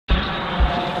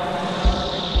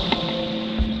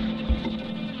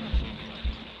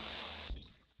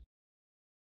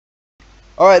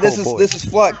All right, this is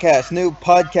Flockcast, new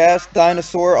podcast,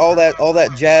 dinosaur, all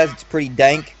that jazz. It's pretty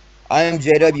dank. I am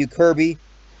JW Kirby.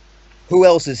 Who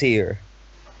else is here?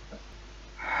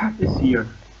 Is here.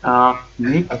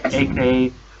 Nick, aka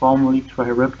formerly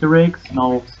Triceratops,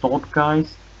 now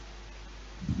Stortgeist.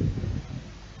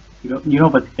 You know,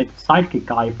 but that sidekick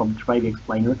guy from Trade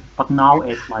Explainer, but now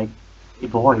as like a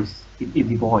voice,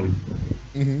 indie boy.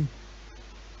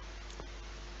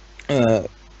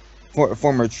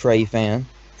 Former Trey fan,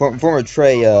 former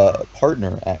Trey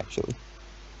partner actually.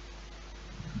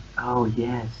 Oh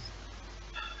yes.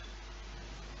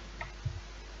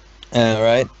 All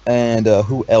right, and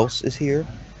who else is here?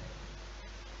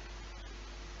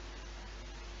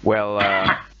 Well,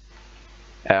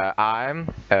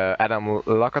 I'm Adam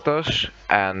Lakatos,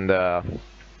 and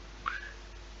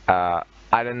I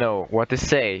don't know what to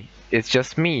say. It's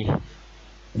just me.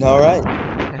 All right.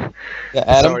 Yeah,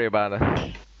 Adam. Sorry about it.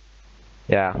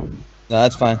 Yeah. No,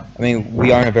 that's fine. I mean,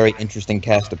 we aren't a very interesting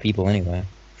cast of people anyway.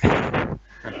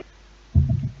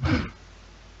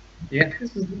 Yeah,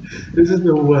 this is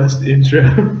the worst intro.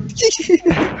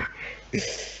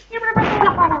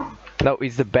 No,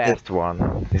 it's the best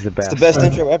one. It's the best. It's the best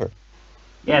intro ever.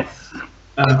 Yes.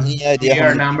 Any idea We how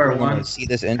are many number people are gonna one. see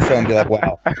this intro and be like,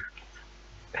 "Wow,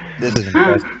 this is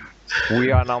impressive."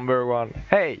 We are number one.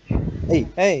 Hey.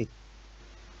 Hey.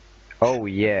 Oh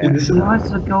yeah. We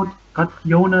also got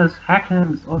Jonas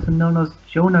Hackens, also known as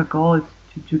Jonah Gold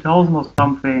 2000 or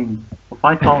something, or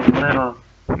 5000, whatever.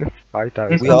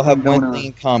 We all have one thing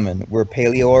in common. We're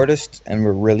paleo artists, and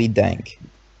we're really dank.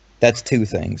 That's two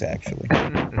things, actually.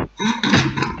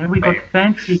 And we got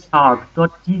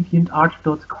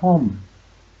fancycard.deviantart.com.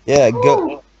 Yeah,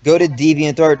 go to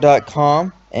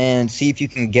deviantart.com and see if you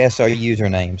can guess our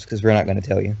usernames, because we're not going to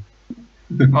tell you.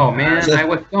 Oh man, I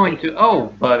was going to.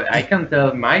 Oh, but I can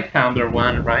tell my Tumblr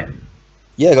one, right?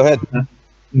 Yeah, go ahead.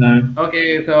 No.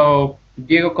 Okay, so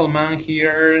Diego Colman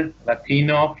here,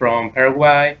 Latino from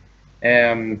Paraguay,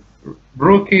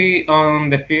 rookie on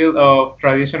the field of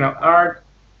traditional art,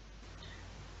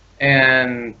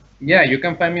 and yeah, you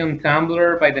can find me on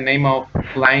Tumblr by the name of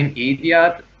Flying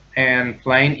Idiot and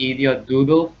Flying Idiot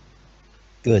Doodle.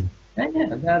 Good. And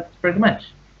yeah, that's pretty much.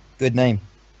 Good name.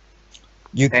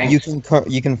 You Thanks. can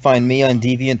find me on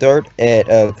DeviantArt at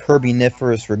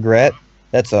Kirbyniferous Regret.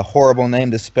 That's a horrible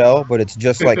name to spell, but it's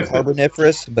just like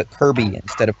Carboniferous, but Kirby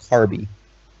instead of Carby.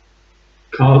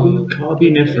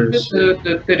 Carboniferous.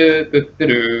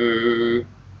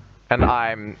 And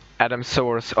I'm Adam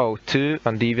Source 02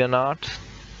 on DeviantArt.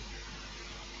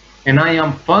 And I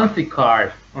am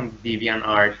Fancycard on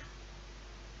DeviantArt.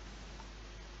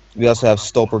 We also have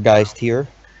Stolpergeist here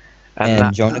and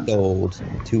that- Jonah Gold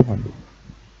 200.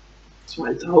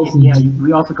 Yeah,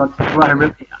 we also got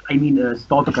Stortgeist.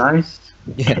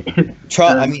 Yeah.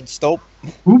 Stolp.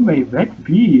 Who may that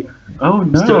be? Oh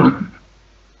no. Stolp.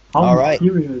 How All right.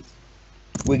 mysterious.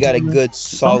 We got a good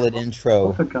solid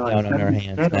intro Stortgeist, down on our that'd be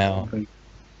hands better, now. I think.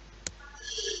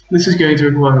 This is going to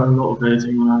require a lot of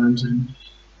editing on Adam's end.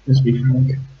 Let's be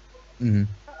frank. Mhm.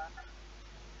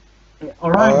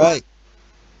 All right. All right.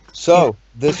 So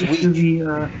this To week,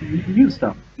 the new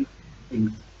stuff.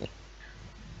 Things.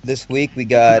 we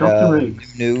got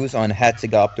Hatzegopteryx. news on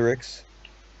Hatzegopteryx.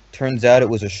 Turns out it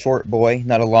was a short boy,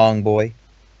 not a long boy.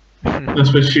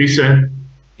 That's what she said.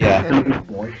 Yeah. Still a big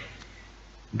boy.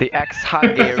 The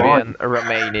ex-Hungarian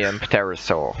Romanian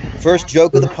pterosaur. First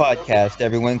joke of the podcast.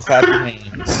 Everyone, clap your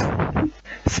hands.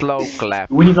 Slow clap.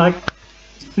 We need like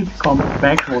sitcom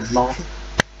backward laugh.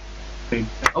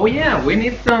 Oh yeah, we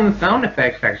need some sound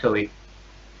effects actually.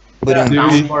 But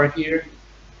Soundboard here.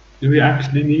 Do we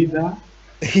actually need that?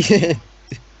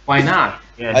 Why not?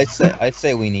 Yes. I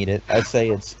say we need it. I say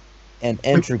it's an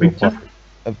integral just- part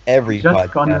of every Just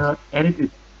podcast. gonna edit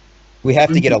it We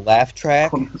have to get a laugh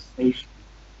track. conversation.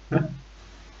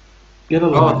 Get a Oh,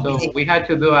 lot. so we had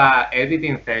to do a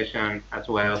editing session as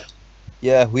well.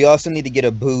 Yeah, we also need to get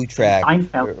a boo track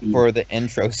Seinfeld theme. for the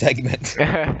intro segment.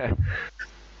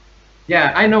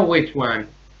 Yeah, I know which one.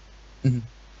 We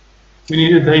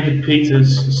need a David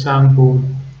Peters soundboard.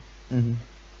 Mhm.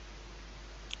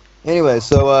 Anyway,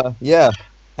 so yeah,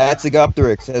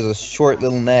 Hatzegopteryx has a short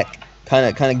little neck, kind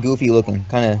of goofy looking,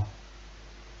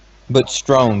 but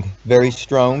strong, very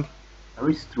strong.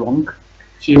 Very strong.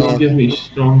 She will give me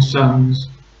strong sounds.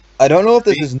 I don't know if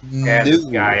this is headed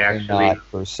new guy, or actually. not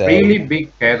per se. Really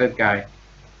big-headed guy.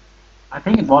 I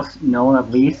think it was known at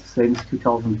least since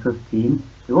 2015.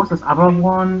 There was this other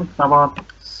one, other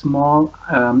small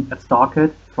at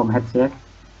Starkit from Hetzek.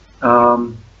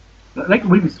 Like a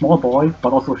really small boy,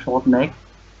 but also short neck.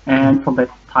 And from that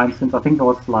time since, I think there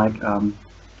was like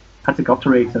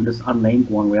Phattagopteryx and this unnamed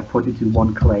one were put into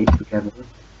one clade together.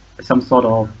 Some sort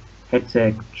of head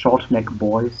short neck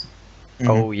boys.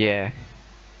 Oh yeah.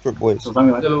 For boys. So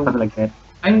something So- like that.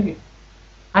 I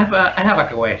have a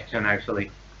question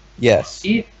actually. Yes.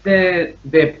 Is the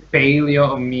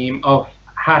paleo meme of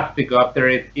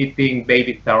Hastigopteryx eating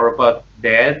baby sauropod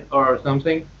dead or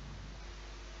something?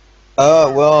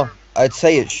 Well, I'd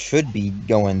say it should be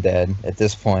going dead at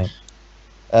this point.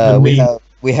 The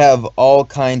We have all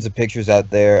kinds of pictures out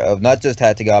there of not just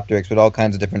Hatigopteryx, but all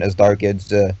kinds of different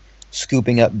Asdarchids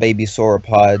scooping up baby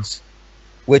sauropods,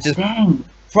 which is Dang!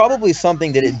 probably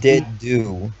something that it did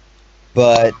do,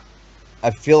 but I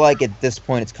feel like at this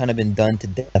point it's kind of been done to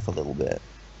death a little bit.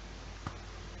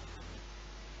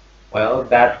 Well,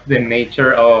 that's the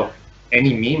nature of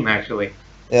any meme actually,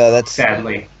 Yeah, that's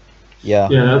sadly. yeah.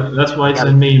 Yeah, that's why it's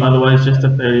a meme. Otherwise, it's just a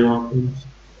paleo artist.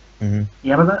 Hmm.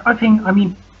 Yeah, but I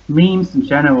mean, memes in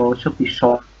general should be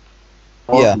short.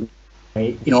 Yeah.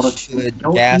 In order to should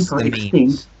go gas either the extinct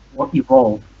memes. or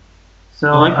evolve.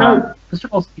 So, I like how- this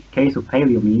should also be the case with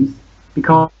paleo memes,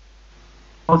 because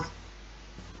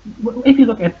if you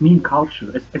look at meme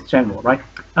culture as general, right?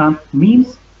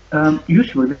 Memes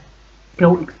usually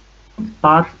go extinct,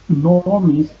 but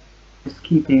normies is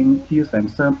keeping to use them.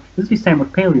 So this is the same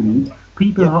with paleo memes.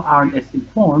 People who aren't as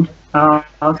informed are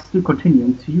still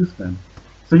continuing to use them.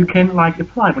 So you can like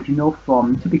apply what you know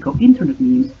from typical internet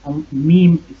memes on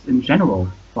memes in general,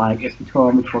 like as the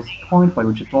term which was coined by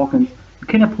Richard Dawkins. You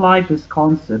can apply this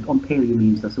concept on paleo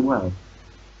memes as well.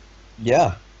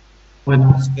 Yeah.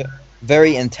 When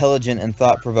Very intelligent and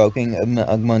thought provoking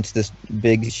amongst this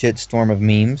big shitstorm of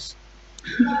memes.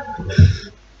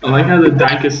 I like how the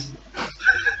dankest.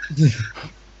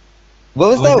 What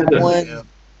was I like that how one?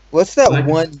 What's that like-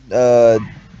 one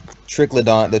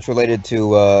trichlodont that's related to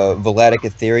Voladic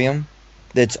Ethereum?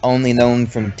 That's only known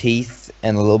from teeth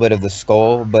and a little bit of the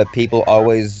skull, but people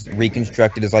always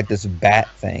reconstruct it as like this bat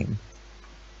thing.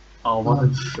 Oh,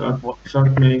 Oh,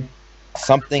 fuck me.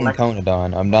 Something Like-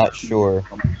 conodon. I'm not sure,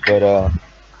 but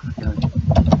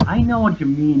I know what you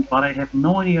mean, but I have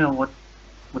no idea what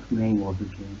the name was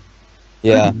again.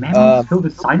 yeah. Memory still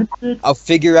decided it? I'll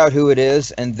figure out who it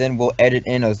is, and then we'll edit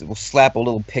in. We'll slap a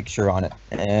little picture on it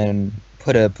and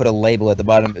put a label at the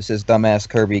bottom that says "Dumbass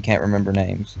Kirby can't remember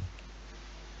names."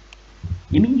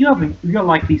 You mean you're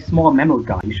like the small memory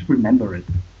guy? You should remember it.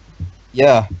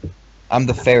 Yeah, I'm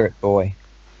the ferret boy.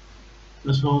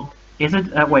 That's all. Is it?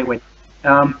 Wait.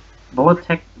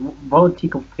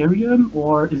 Volaticotherium,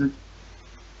 or is it?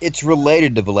 It's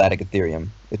related to Voladic Ethereum.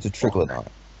 It's a trichlodont.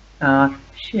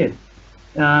 Shit.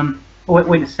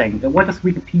 Wait a second. What does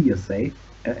Wikipedia say?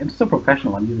 I'm so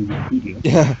professional. I'm using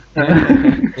Wikipedia.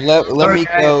 Yeah. Let Sorry, me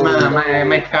guys, go.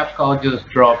 my cat call just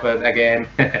dropped it again.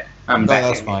 I'm No, back.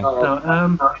 that's in. fine.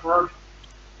 So,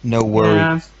 No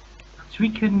worries.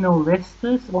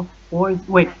 Trichinorestus, or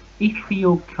wait,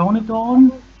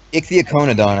 Ichthyoconodon?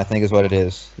 Ichthyoconodon, I think, is what it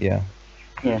is. Yeah.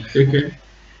 Yeah. Okay.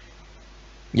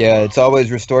 Yeah, it's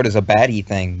always restored as a baddie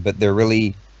thing, but there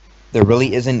really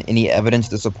isn't any evidence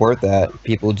to support that.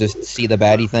 People just see the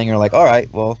baddie thing and are like, all right,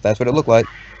 well, that's what it looked like.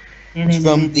 It's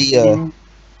from the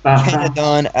Bad facts.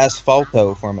 Canadon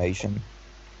Asphalto Formation.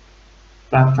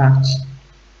 Bad facts.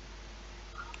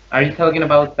 Are you talking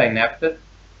about Synapses?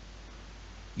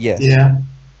 Yes. Yeah.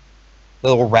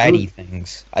 Little ratty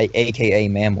things, aka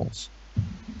mammals.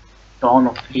 Dawn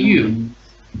of You. Humans.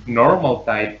 Normal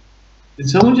type. Did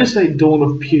someone just say dawn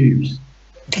of pubes?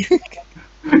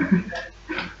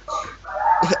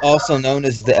 Also known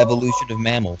as the evolution of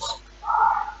mammals.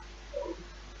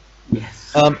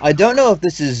 Yes. I don't know if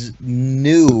this is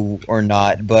new or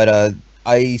not, but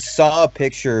I saw a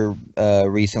picture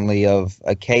recently of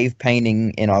a cave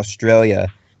painting in Australia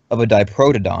of a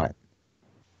diprotodont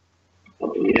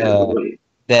Oh,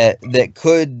 yeah. that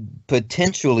could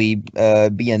potentially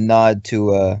be a nod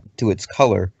to its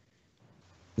color.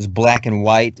 It was black and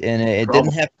white, and it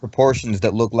didn't have proportions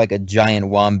that looked like a giant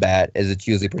wombat as it's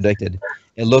usually predicted.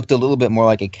 It looked a little bit more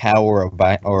like a cow or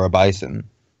a bison,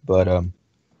 but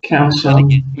Council.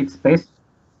 It's based.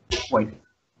 Wait.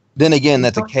 then again,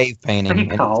 that's a cave painting, Like a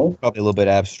and it's cow. probably a little bit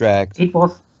abstract. It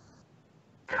was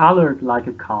colored like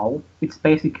a cow. It's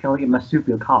basically a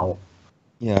marsupial cow.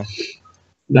 Yeah.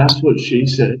 That's what she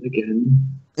said again.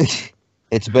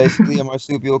 It's basically a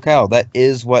marsupial cow. That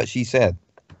is what she said.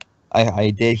 I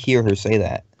did hear her say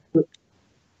that.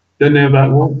 Don't know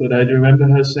about what, but I do remember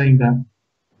her saying that.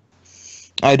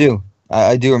 I do.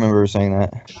 I do remember her saying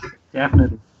that.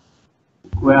 Definitely.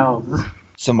 Well,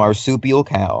 It's a marsupial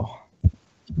cow.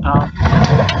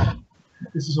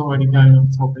 This is already going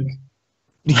on topic.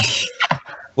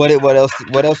 What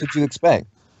else would you expect?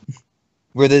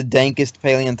 We're the dankest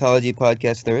paleontology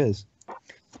podcast there is.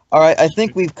 All right, I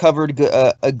think we've covered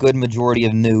a good majority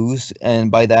of news,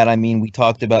 and by that I mean we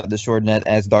talked about the short net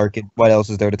as dark. What else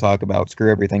is there to talk about?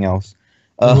 Screw everything else.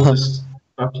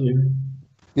 Fuck you.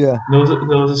 Yeah. There was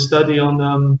a study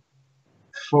on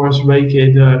Forrest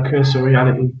Raked cursor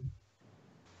reality.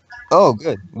 Oh,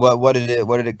 good. What did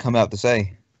it come out to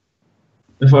say?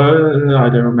 If I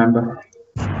don't remember.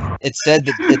 It said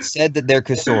that they're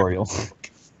cursorial.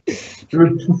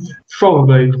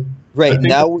 Probably. Right, I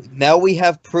think now we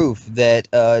have proof that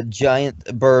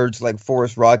giant birds like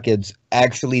forest rockets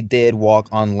actually did walk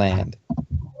on land.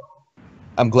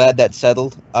 I'm glad that's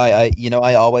settled. I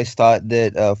always thought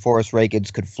that forest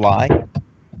rakids could fly,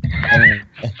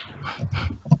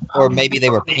 or maybe they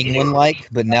were penguin-like,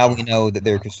 but now we know that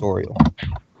they're cursorial.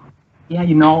 Yeah,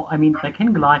 I mean, they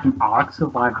can glide in arc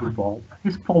survival evolve.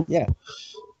 It's probably Yeah.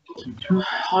 true.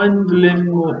 hind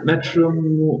limb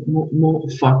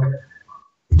fuck.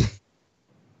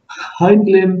 Hind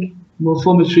limb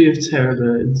morphometry of terror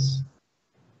birds.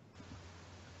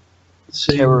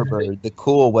 Terror bird, the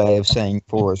cool way of saying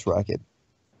forest rocket.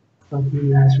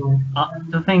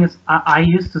 The thing is, I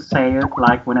used to say it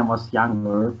like when I was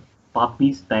younger, but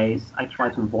these days I try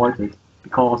to avoid it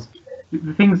because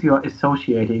the things you're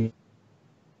associating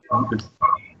with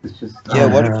is just. Yeah,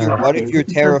 what if you're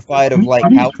terrified of like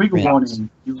house trigger wrens? warning,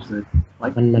 use it.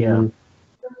 Like yeah.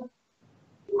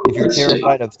 If you're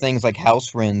terrified of things like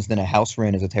house wrens, then a house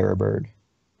wren is a terror bird.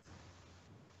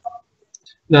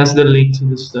 That's the link to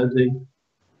the study.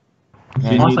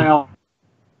 Also, I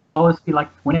always feel like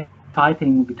when I'm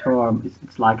typing the term,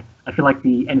 it's like I feel like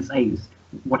the NSA is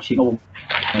watching all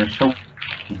show.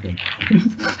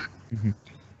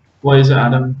 What is it,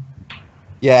 Adam?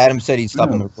 Yeah, Adam said he'd stop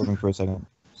the recording for a second.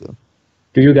 So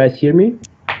Do you guys hear me?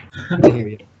 I hear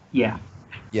you. Yeah.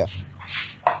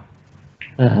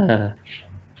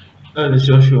 Oh, there's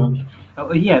Joshua.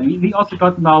 Oh, yeah, we also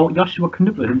got now Joshua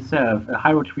Knüppel himself, a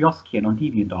Hyro Trioskian on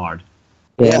DeviantArt.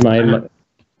 Yeah, my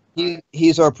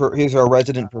He's our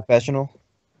resident professional.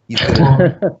 He's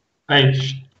good. Hey,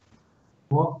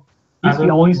 what? He's the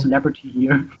only celebrity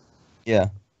here. Yeah.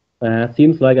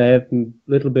 seems like I have a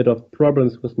little bit of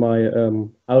problems with my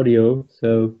audio,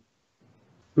 so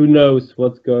who knows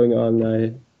what's going on.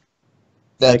 I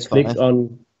That's clicked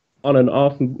fine. on and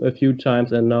off a few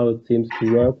times, and now it seems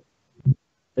to work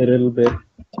a little bit.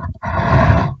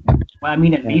 Well, I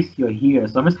mean, at least you're here,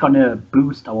 so it's gonna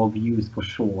boost our views for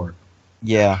sure.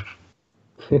 Yeah.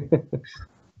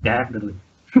 Definitely.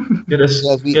 Because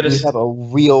we have a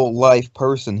real life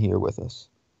person here with us.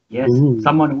 Yes, Ooh.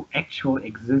 someone who actually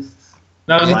exists.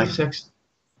 No, Like-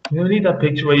 you need that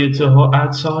picture where you're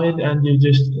outside and you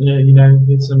just,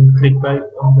 get some clickbait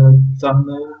on the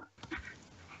thumbnail.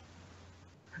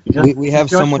 We have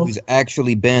someone who's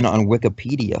actually been on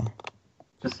Wikipedia.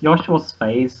 Just Joshua's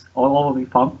face all over the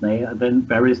thumbnail, and then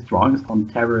various drawings on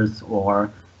Terrace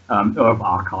or Earth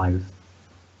Archives.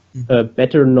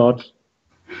 Better not.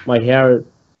 My hair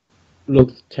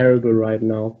looks terrible right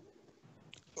now.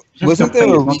 Just Wasn't your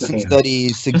there a face, not your recent hair. study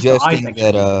suggesting eyes,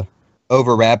 that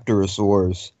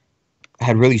Oviraptorosaurs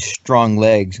had really strong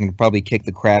legs and could probably kick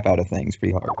the crap out of things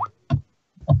pretty hard?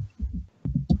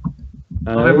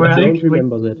 I we're don't actually-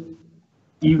 remember that.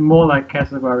 Even more like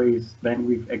categories than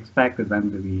we've expected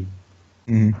them to be.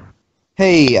 Mhm.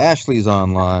 Hey, Ashley's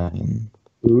online.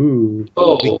 Ooh.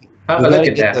 Oh, We look gotta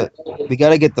at get that. we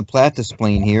gotta get the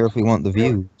platyspline here if we want the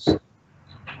views.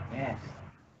 Yes.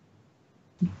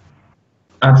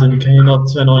 Adam, can you not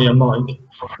turn on your mic?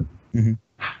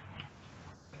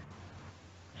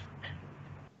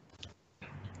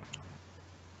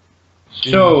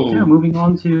 So, Yeah, moving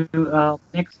on to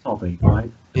next topic,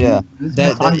 right? Yeah, This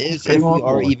that fun. is It's if getting we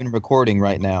are awkward. even recording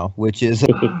right now, which is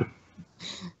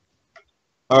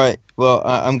all right. Well,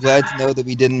 I'm glad to know that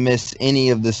we didn't miss any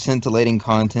of the scintillating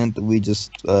content that we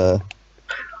just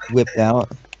whipped out.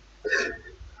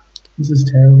 This is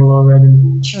terrible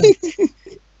already.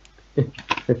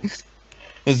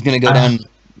 It's gonna go down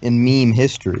in meme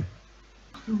history.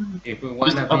 if we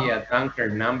want to be a dunker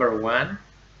number one,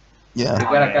 we Yeah.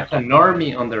 gotta catch a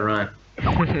normie on the run.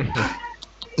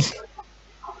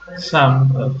 Sam,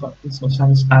 fuck this one.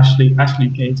 Sam's Ashley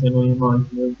K, turn on your mic.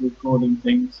 We're recording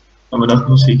things. I'm not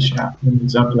going to see chat and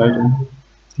it's uploading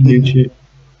to YouTube.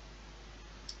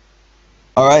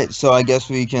 All right. So I guess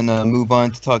we can move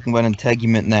on to talking about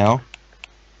integument now.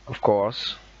 Of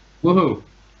course. Woohoo!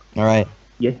 All right.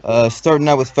 Yeah. Starting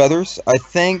out with feathers, I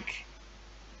think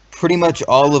pretty much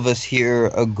all of us here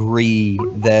agree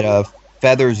that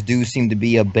feathers do seem to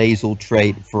be a basal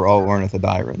trait for all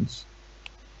ornithodyrans.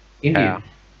 Indeed. Yeah.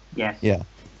 Yes. Yeah.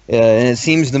 And it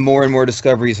seems the more and more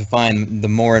discoveries we find, the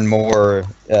more and more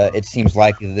it seems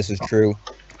likely that this is true.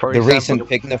 For The example, recent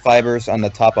pycnofibers on the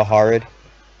top of Horrid,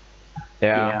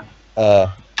 yeah, uh,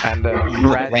 and the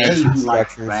branching They like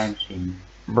structures. branching.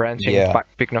 Yeah.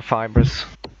 pycnofibers.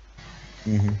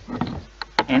 hmm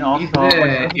And Is also,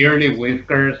 the early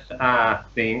whiskers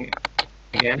thing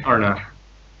again or not?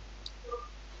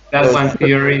 That one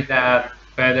theory that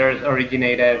feathers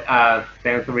originated as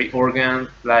sensory organs,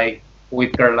 like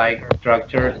whisker-like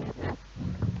structures.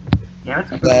 yeah,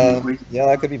 it's a pretty reason. Yeah,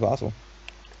 that could be possible.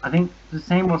 I think the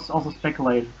same was also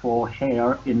speculated for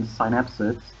hair in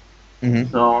synapsids. hmm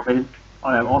So they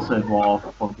also evolved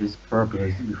for this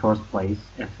purpose in the first place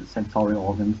as sensory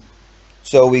organs.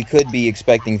 So we could be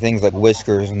expecting things like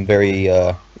whiskers and very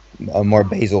more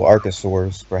basal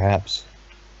archosaurs, perhaps.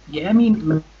 Yeah, I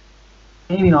mean,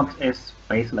 maybe not as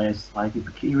faceless like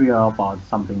Wikipedia, but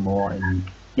something more in,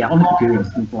 yeah, on Wikipedia,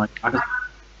 something like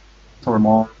or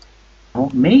more.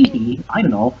 Maybe, I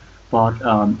don't know, but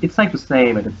it's safe to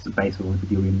say that it's basal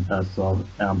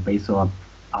Wikipedia, basal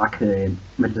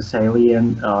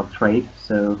Archaeometallurgian trait,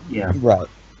 so yeah. Right.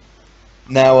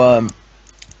 Now,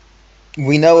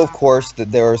 we know, of course,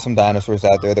 that there are some dinosaurs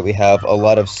out there that we have a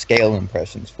lot of scale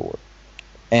impressions for,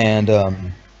 and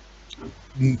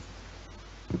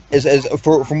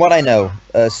from what I know,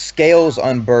 scales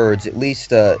on birds, at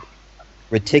least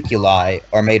reticuli,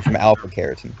 are made from alpha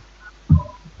keratin,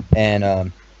 and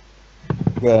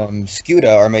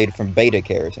scuta are made from beta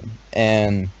keratin,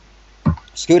 and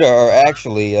scuta are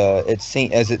actually,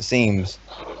 as it seems,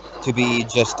 to be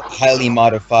just highly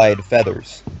modified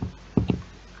feathers.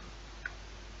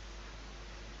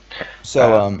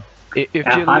 So,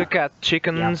 If you look at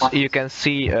chickens, you can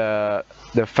see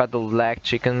the feathered leg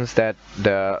chickens that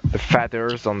the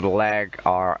feathers on the leg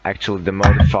are actually the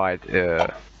modified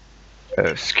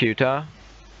scuta.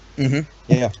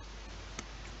 yeah.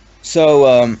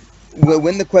 So,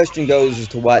 when the question goes as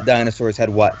to what dinosaurs had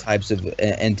what types of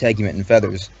integument and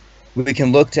feathers, we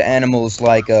can look to animals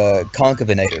like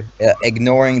Concavenator,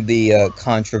 ignoring the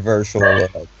controversial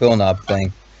quill knob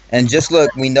thing. And just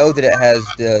look, we know that it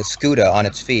has the scuta on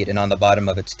its feet and on the bottom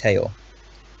of its tail.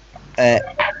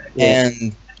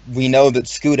 And we know that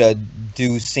scuta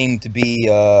do seem to be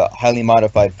highly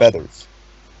modified feathers.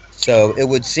 So it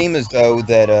would seem as though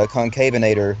that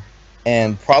Concavenator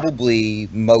and probably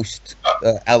most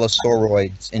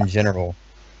Allosauroids in general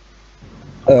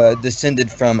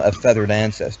descended from a feathered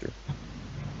ancestor.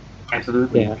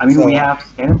 Absolutely. Yeah. I mean, So- we have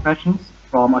scan impressions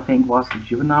from, I think, was the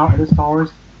juvenile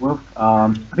Allosaurus with,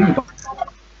 I think it was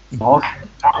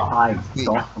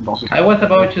I was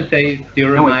about to say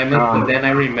Styracosaurus, No, but then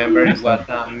I remembered it was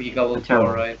a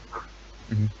Megalosauroid.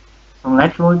 From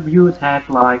lateral view, it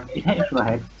actually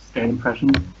had scale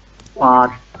impressions,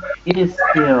 but it is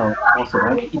still also,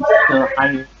 right? It's still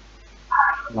high,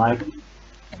 like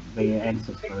the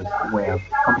ancestors were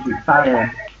completely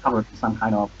covered in some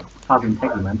kind of fuzzy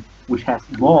integument, which has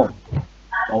evolved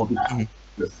all this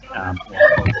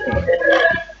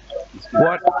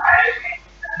What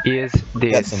is Got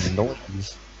this? some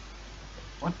noise.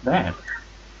 What's that?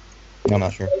 I'm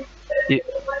not sure.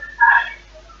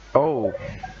 Oh,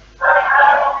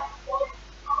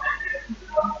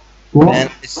 Man,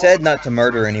 it said not to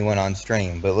murder anyone on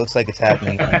stream, but it looks like it's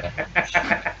happening.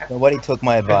 Nobody took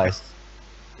my advice.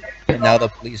 And now the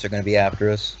police are going to be after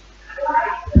us.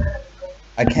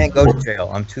 I can't go to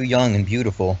jail. I'm too young and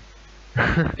beautiful.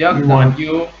 Just won. on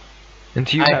you,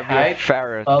 and you I have your hide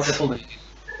ferret. all the police.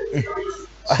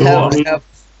 I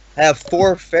have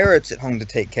 4 ferrets at home to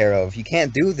take care of. You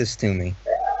can't do this to me.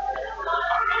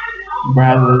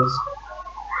 Brothers.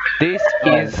 This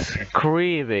is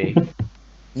creepy.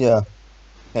 Yeah.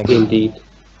 Thank you. Indeed.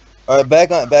 All right,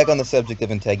 back on the subject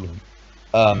of integument.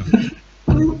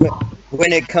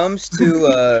 When it comes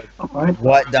to Alright.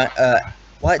 what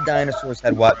dinosaurs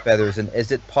had what feathers, and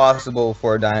is it possible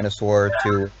for a dinosaur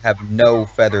to have no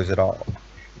feathers at all?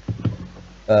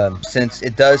 Since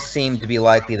it does seem to be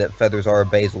likely that feathers are a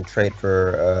basal trait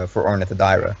for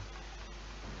Ornithodira.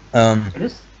 It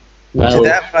is. To Well,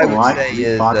 that, what I would Alright, say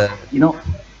is but, you know,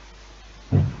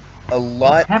 a it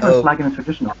lot happens of like in a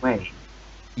traditional way.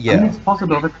 I mean, yeah. it's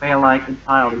possible that they are like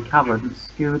entirely covered in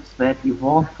scutes that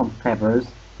evolved from feathers,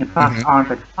 in fact aren't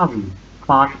that fuzzy,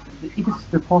 but it is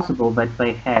still possible that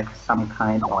they had some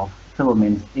kind of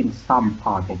filaments in some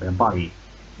part of their body.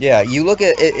 Yeah,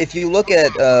 if you look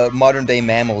at modern day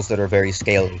mammals that are very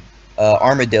scaly,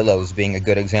 armadillos being a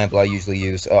good example I usually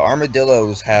use.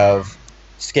 Armadillos have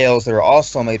scales that are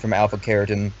also made from alpha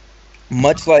keratin,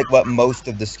 much like what most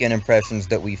of the skin impressions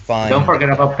that we find, Don't forget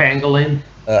about pangolins.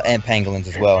 and pangolins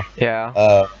as well. Yeah.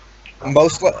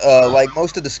 like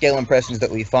most of the scale impressions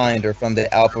that we find are from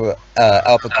the alpha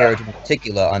keratin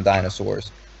reticula on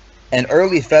dinosaurs, and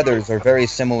early feathers are very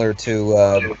similar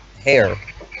to hair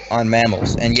on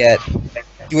mammals, and yet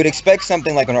you would expect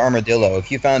something like an armadillo. If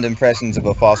you found impressions of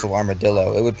a fossil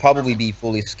armadillo, it would probably be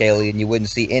fully scaly, and you wouldn't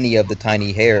see any of the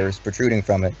tiny hairs protruding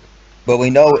from it. But we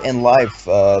know in life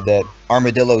that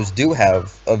armadillos do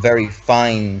have a very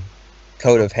fine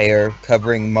coat of hair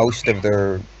covering most of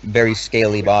their very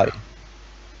scaly body.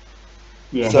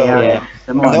 Yeah, So, hair,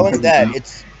 similar knowing that,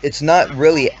 intelligence. it's not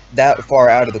really that far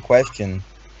out of the question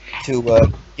to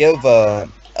give a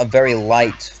very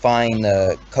light, fine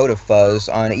coat of fuzz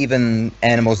on even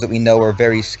animals that we know are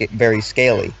very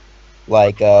scaly,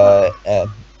 like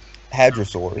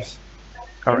hadrosaurs.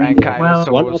 Or Well,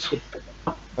 One of ankylosaurs. the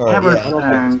Or Feathers yeah, one of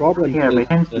the and problems hair, they is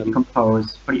tend to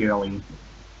decompose pretty early.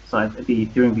 So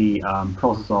during the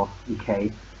process of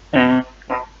decay. And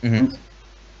hmm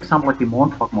for example, like the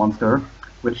Montauk monster,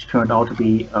 which turned out to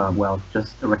be, well,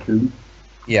 just a raccoon.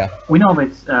 yeah, We know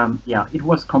that, yeah, it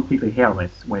was completely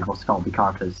hairless when it was found, the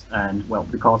carcass. And, well,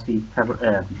 because the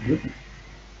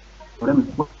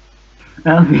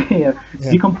hair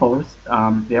yeah. decomposed,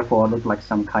 therefore looked like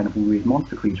some kind of weird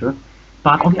monster creature.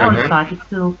 But on the other Mhm. side, it's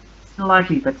still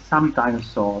likely that some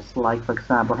dinosaurs, like for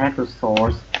example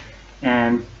hadrosaurs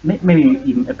and maybe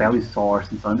even abelisaurs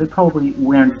and so on, they probably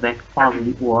weren't that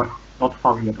fuzzy or not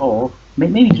fuzzy at all.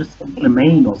 Maybe just the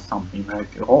mane or something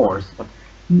like a horse, but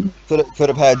Could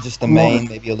have had just the more mane,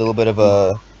 maybe a little bit of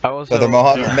a feather Also,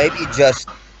 mohawk, or yeah. maybe just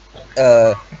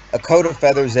uh, a coat of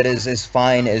feathers that is as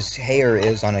fine as hair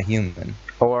is on a human,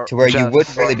 or to where you wouldn't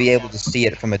just really be able to see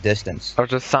it from a distance. or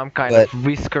just some kind But of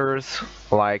whiskers,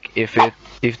 like if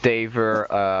they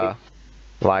were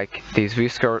like these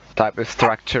whisker type of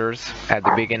structures at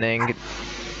the beginning,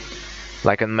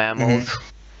 like in mammals.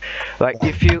 Like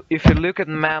if you look at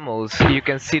mammals, you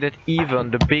can see that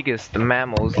even the biggest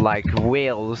mammals like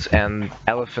whales and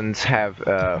elephants have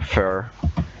fur.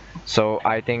 So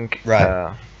I think right,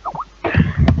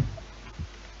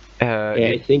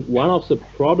 I think one of the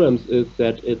problems is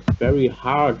that it's very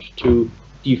hard to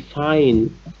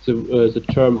define the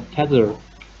term feather,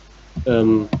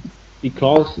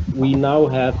 because we now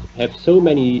have so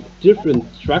many different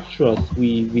structures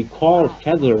we call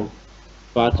feather,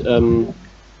 but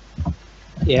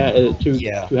yeah,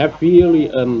 yeah. to have really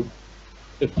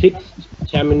a fixed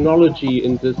terminology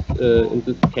in this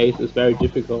case is very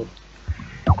difficult.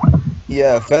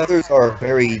 Yeah, feathers are a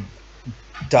very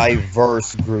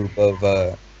diverse group of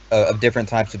different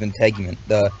types of integument.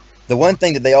 The one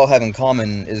thing that they all have in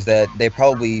common is that they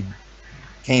probably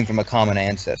came from a common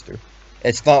ancestor.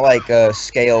 It's not like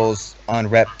scales on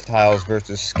reptiles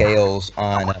versus scales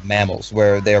on mammals,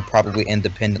 where they're probably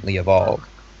independently evolved.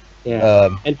 Yeah,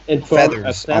 Um, and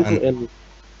feathers on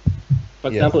for yeah,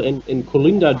 example, in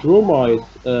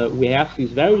Colindrodromoids, we have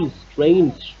these very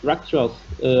strange structures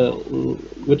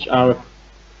which are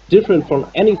different from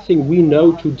anything we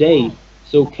know today.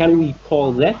 So can we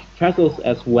call that feathers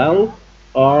as well,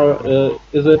 or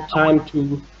is it time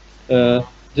to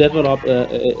develop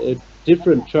a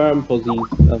different term for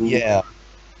yeah.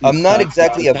 these I'm not types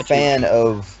of exactly a detachments? fan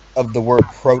of the word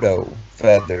proto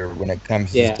feather when it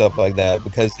comes to Yeah, stuff like that,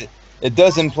 because it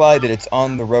does imply that it's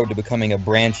on the road to becoming a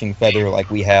branching feather like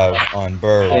we have on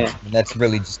birds, yeah. and that's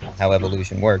really just not how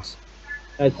evolution works.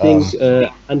 I think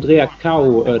Andrea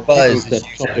Cow tackled Buzz is that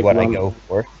usually topic what I once. go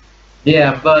for.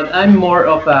 Yeah, but I'm more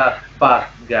of a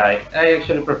fast guy. I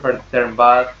actually prefer the term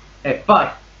fast,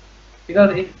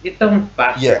 because it sounds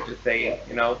Yeah. faster to say it,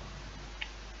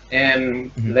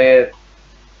 and Mhm. less,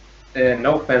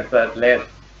 no offense, but less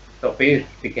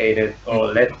sophisticated or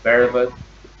Mhm. less verbose.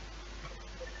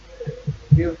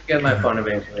 You get my point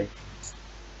eventually.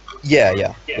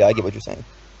 Yeah, I get what you're saying.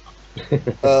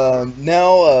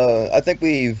 Now, I think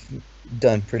we've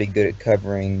done pretty good at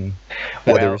covering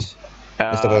well, feathers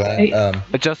and stuff like Hey, that.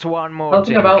 just one more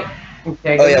talking thing. about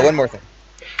Oh yeah, one integument. more thing.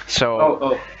 So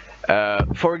Oh,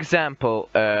 for example,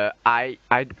 I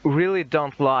really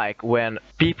don't like when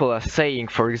people are saying,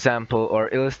 for example, or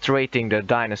illustrating the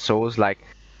dinosaurs like,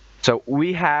 so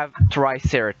we have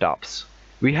Triceratops,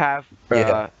 we have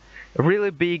Yeah.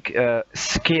 really big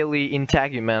scaly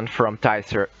integument from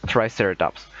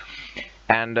Triceratops,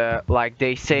 and like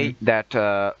they say hmm that,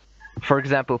 for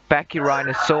example,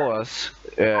 Pachyrhinosaurus.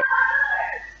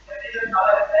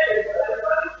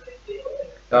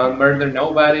 don't murder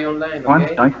nobody online,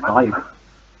 okay? 1995.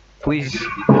 Please.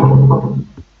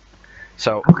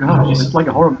 So Oh gosh, it's like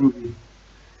a horror movie.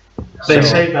 They So-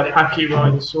 say that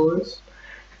Pachyrhinosaurus.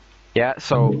 yeah,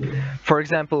 so for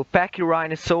example,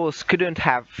 Pachyrhinosaurus couldn't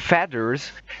have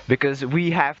feathers because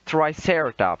we have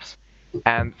Triceratops.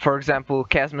 and for example,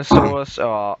 Chasmosaurus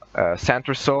or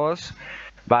Centrosaurus.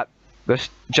 But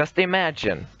just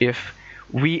imagine if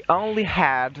we only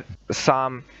had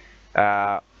some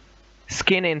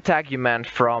skin integument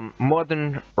from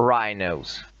modern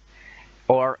rhinos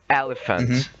or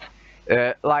elephants.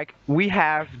 Like we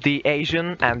have the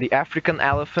Asian and the African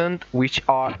elephant, which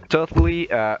are totally,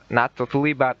 not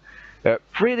totally, but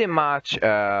pretty much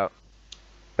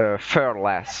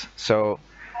furless. So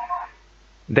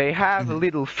they have a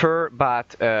little fur,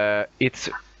 but it's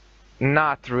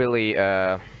not really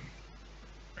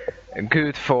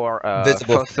good for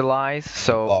Visible. fossilized.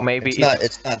 So Well, maybe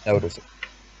it's not noticeable.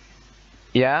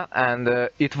 yeah, and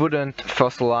it wouldn't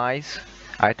fossilize,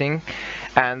 I think.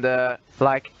 And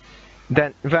like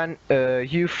then when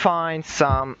you find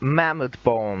some mammoth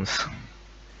bones,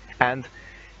 and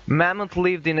mammoth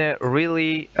lived in a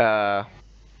really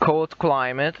cold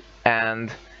climate,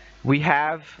 and we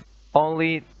have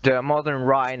only the modern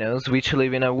rhinos which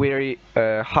live in a very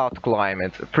hot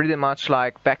climate, pretty much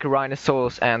like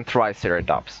Pachyrhinosaurus and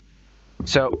Triceratops.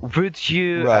 So would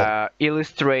you Right.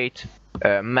 illustrate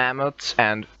mammoths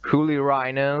and woolly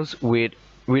rhinos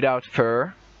without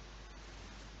fur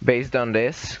based on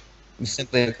this?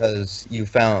 Simply because we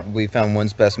found one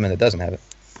specimen that doesn't have it.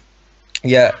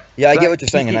 Yeah, I get what you're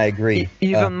saying, and I agree.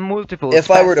 Even multiple If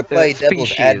I were to play devil's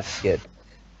species. advocate,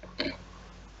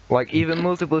 Like even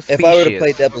multiple species. if I were to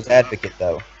play devil's advocate,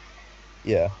 though,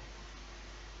 yeah,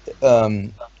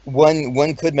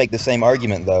 one could make the same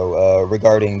argument though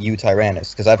regarding U.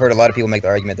 tyrannus, because I've heard a lot of people make the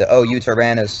argument that U.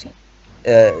 tyrannus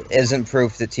isn't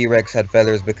proof that T-Rex had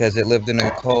feathers because it lived in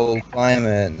a cold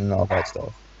climate and all that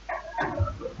stuff.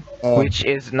 Which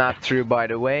is not true, by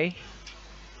the way.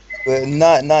 But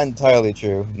not entirely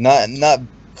true. Not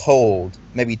cold,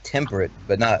 maybe temperate,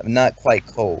 but not quite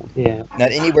cold. Yeah.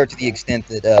 Not anywhere to the extent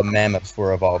that mammoths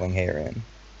were evolving hair in.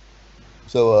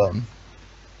 So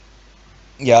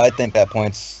yeah, I think that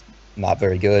point's not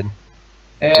very good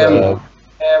in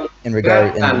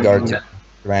regard to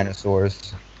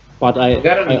Tyrannosaurus. But I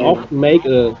often make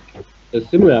a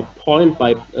similar point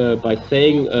by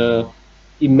saying,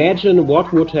 imagine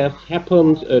what would have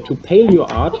happened to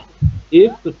paleo art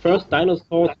if the first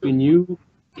dinosaurs we knew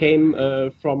came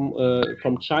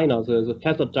from China, the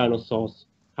feathered dinosaurs.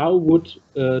 How would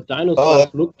dinosaurs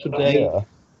look today? Yeah.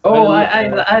 Oh,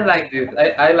 I like this.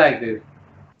 I like this.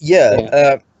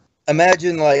 Yeah.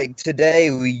 Imagine like today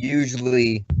we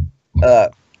usually,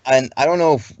 and I don't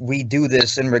know if we do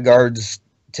this in regards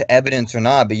to evidence or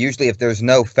not, but usually if there's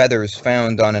no feathers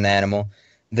found on an animal,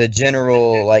 the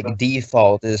general like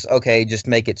default is okay, just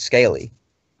make it scaly.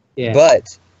 Yeah.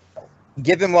 But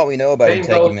given what we know about Same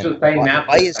goes integument, to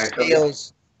pineapples, actually.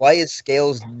 why is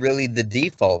scales really the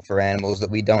default for animals that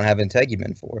we don't have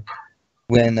integument for?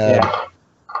 When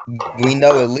we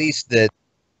know at least that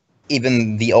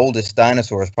even the oldest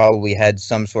dinosaurs probably had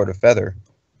some sort of feather.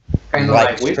 Kind of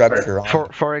like like structure whiskers.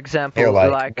 on For example,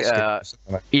 hair-like like whiskers.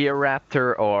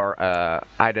 Earaptor or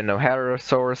I don't know,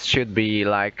 Heterosaurus should be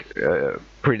like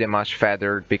pretty much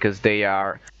feathered because they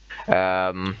are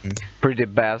pretty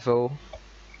basal.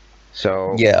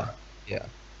 So Yeah.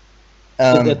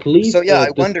 At least, so yeah,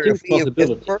 I wonder if distinct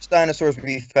the first dinosaurs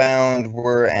we found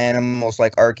were animals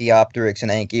like Archaeopteryx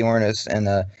and Anchiornis and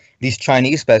these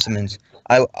Chinese specimens.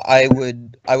 I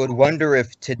would wonder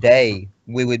if today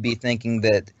we would be thinking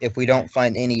that if we don't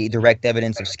find any direct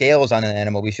evidence of scales on an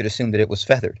animal, we should assume that it was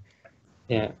feathered.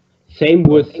 Yeah. Same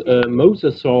with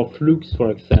mosasaur flukes, for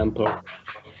example.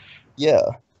 Yeah.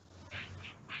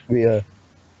 We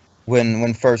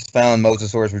when first found,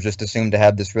 mosasaurs were just assumed to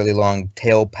have this really long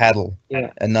tail paddle,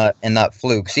 and not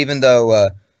flukes. Even though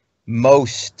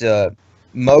most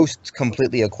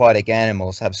completely aquatic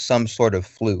animals have some sort of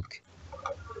fluke.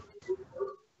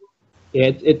 Yeah,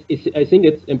 I think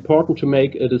it's important to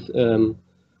make this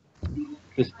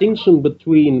distinction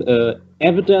between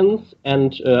evidence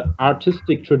and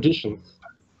artistic traditions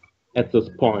at this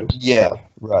point. Yeah,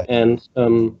 right. And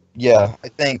yeah, I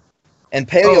think, and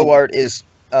paleo art is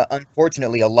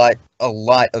unfortunately a lot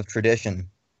of tradition.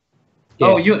 Yeah.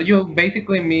 Oh, you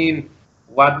basically mean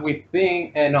what we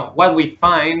think and what we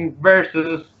find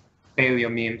versus paleo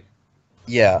memes.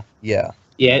 Yeah. Yeah,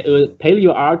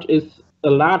 paleo art is a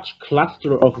large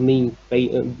cluster of memes.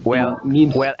 Memes well,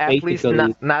 at least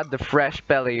basically. not the fresh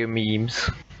paleo memes.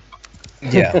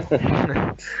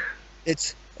 Yeah.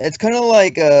 It's kind of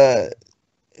like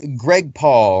Greg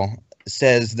Paul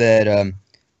says that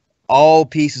all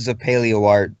pieces of paleo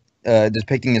art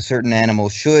depicting a certain animal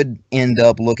should end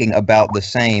up looking about the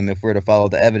same if we're to follow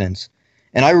the evidence.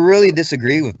 And I really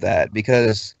disagree with that,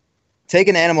 because take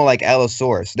an animal like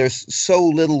Allosaurus. There's so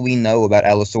little we know about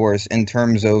Allosaurus in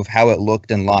terms of how it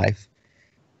looked in life.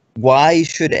 Why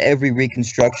should every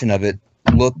reconstruction of it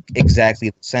look exactly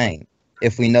the same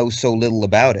if we know so little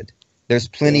about it? There's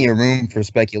plenty of room for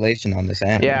speculation on this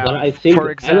animal. Yeah. But I think For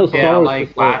example, Yeah, Allosaurus like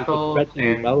is wattles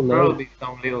pretty and well known. probably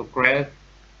some little crest.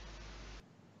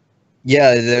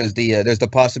 Yeah, there's the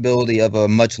possibility of a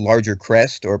much larger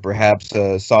crest or perhaps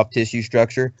a soft tissue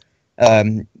structure.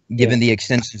 Given the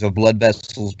extensions of blood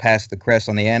vessels past the crest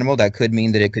on the animal, that could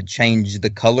mean that it could change the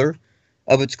color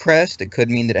of its crest. It could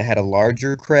mean that it had a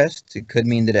larger crest. It could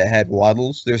mean that it had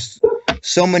wattles. There's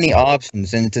so many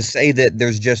options, and to say that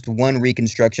there's just one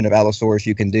reconstruction of Allosaurus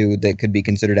you can do that could be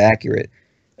considered accurate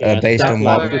based that's on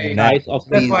what why- we know the now. size of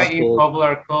That's the why in muscle.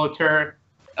 popular culture,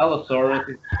 Allosaurus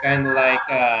is kind of like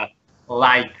a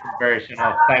light version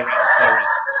of Tyrannosaurus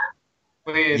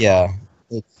with Yeah,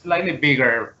 it's slightly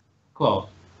bigger claws.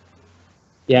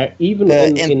 Yeah, even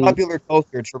in popular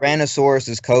culture, Tyrannosaurus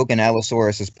is Coke and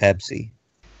Allosaurus is Pepsi.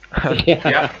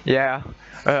 yeah. Yeah,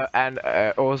 and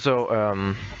also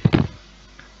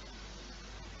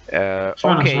okay,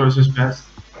 Tyrannosaurus is best.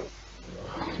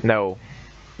 no,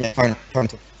 Yeah,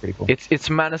 Tyrannosaurus is pretty cool. it's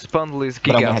Manus Spondylus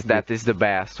But I'm gonna gigas have to- that is the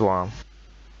best one.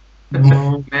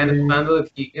 No, Man, Spondylus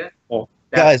gigas. Oh.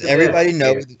 Guys, That's the everybody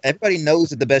best. knows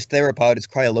that the best theropod is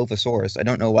Cryolophosaurus. I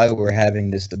don't know why we're having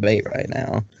this debate right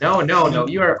now. No,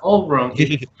 you are all wrong.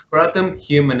 It's Scrotum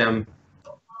humanum.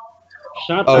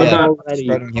 Shut Oh up yeah, already.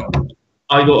 Scrotum human.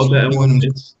 I got a better one.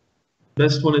 It's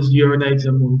best one is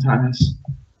Urinator montanus.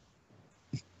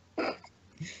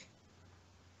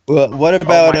 Well, what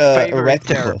about my favorite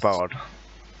Erectopus? theropod.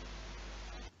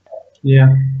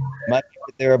 Yeah. My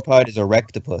favorite theropod is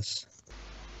Erectopus.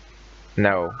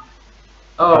 No.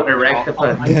 Oh,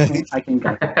 Erectopus. I can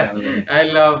get that. I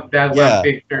love that Yeah. one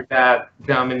picture that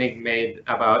Dominic made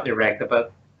about Erectopus.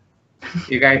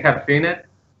 You guys have seen it?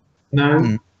 No.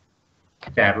 Mm.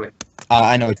 Sadly.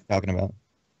 I know what you're talking about.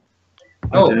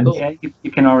 Oh, don't. cool. Yeah,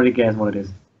 you can already guess what it is.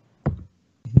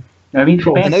 I mean,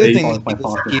 Cool. best Another thing is that by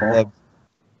people far should keep before.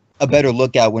 a better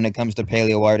lookout when it comes to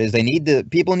paleo art is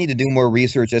people need to do more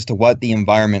research as to what the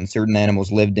environment certain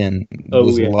animals lived in Oh,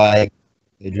 was yeah. like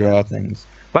to draw things.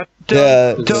 But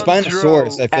The don't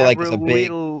Spinosaurus, draw I feel like, is every a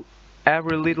big.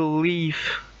 every little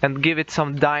leaf and give it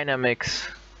some dynamics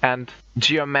and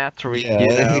geometry, Yeah. you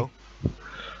know.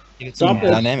 It's some Stop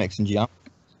it. dynamics and geometry.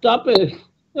 Stop it.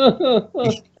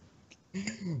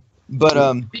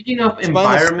 But Speaking of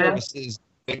environment, Spinosaurus is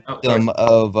victim sorry.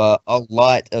 of a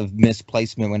lot of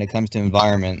misplacement when it comes to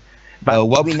environment. But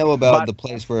What we know about but- the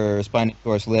place where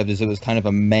Spinosaurus lived is it was kind of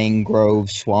a mangrove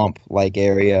swamp-like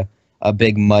area, a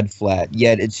big mud flat.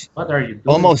 Yet it's what are you doing?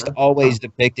 almost man? always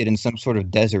depicted in some sort of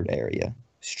desert area.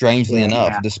 Strangely Yeah.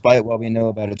 enough, despite what we know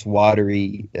about its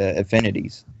watery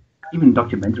affinities. Even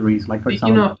documentaries, like for Speaking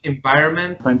example, of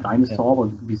environment, Plant Dinosaur or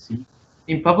BBC.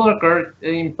 in popular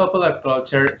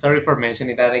culture, sorry for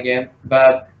mentioning that again,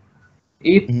 but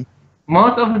it Mhm.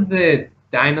 most of the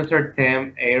dinosaur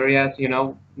theme areas,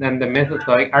 and the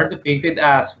Mesozoic are depicted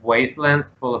as wastelands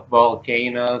full of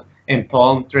volcanoes and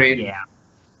palm trees, Yeah.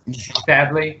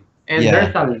 sadly. And Yeah,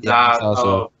 there's a yeah, lot it's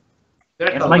also- of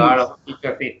there's It's a like- lot of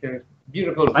ecosystems,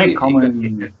 beautiful Like fish common-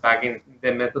 ecosystems back in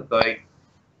the Mesozoic.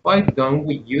 Why don't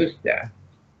we use that?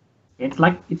 It's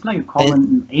like a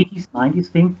common 80s, 90s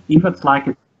thing. If it's like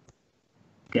a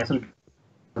desert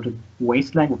sort of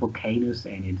wasteland with volcanoes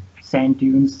and sand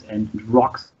dunes and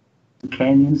rocks and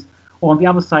canyons. Or on the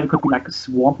other side, it could be like a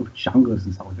swamp with jungles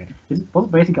and stuff like that. It's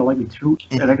both basically like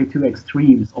the two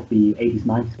extremes of the 80s,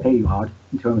 90s paleo art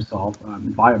in terms of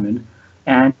environment.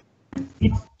 And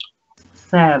it's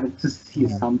sad to see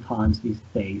sometimes these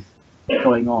days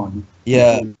going on.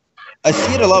 Yeah, I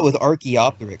see it a lot with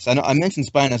Archaeopteryx. I mentioned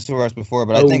Spinosaurus before,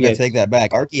 but I Oh, think I yes. take that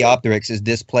back. Archaeopteryx is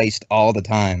displaced all the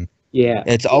time. Yeah.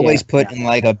 It's always Yeah. put in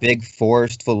like a big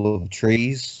forest full of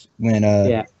trees. When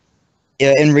Yeah.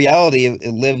 in reality,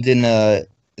 it lived in a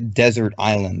desert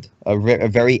island, a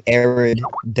very arid,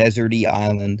 deserty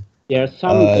island. Yeah,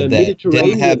 some that didn't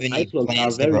Mediterranean have any islands are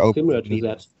plants that were very open similar to to that.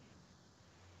 beetles.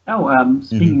 Oh,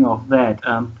 speaking of that,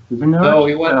 the nerd, So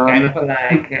it was kind of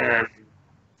like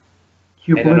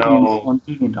I don't know. on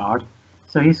DeviantArt.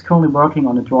 So he's currently working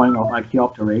on a drawing of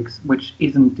Archaeopteryx, which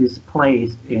isn't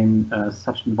displaced in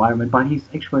such an environment, but he's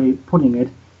actually putting it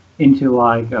into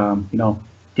like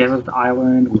desert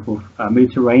island with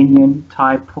Mediterranean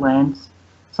type plants,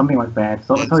 something like that.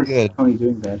 So, That's so he's good. currently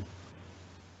doing that.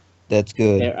 That's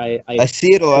good. Yeah, I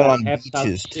see it a lot on have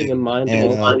beaches something too. in mind.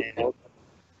 And, also.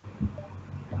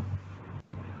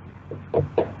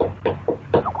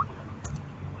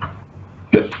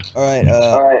 all right.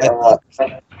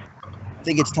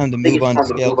 think it's time to move on to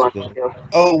scales a bit.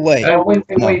 Oh wait, no,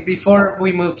 Wait, before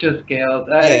we move to scales,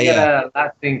 yeah, I got yeah, a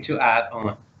last thing to add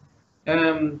on.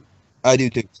 I do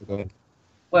too. So go ahead.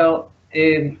 Well,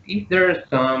 is there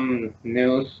some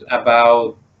news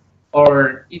about,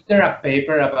 or is there a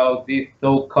paper about these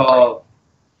so-called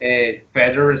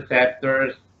feather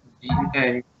receptors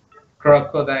and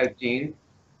crocodile genes?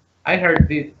 I heard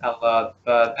this a lot,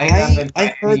 but I haven't I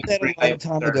found heard any that a long reliable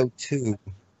time source. ago too.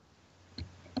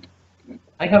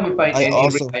 I haven't found I any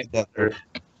also heard reliable that. source.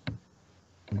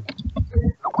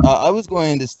 I was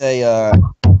going to say, I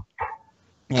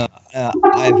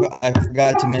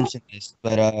forgot to mention this,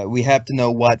 but we have to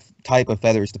know what type of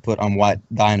feathers to put on what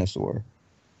dinosaur.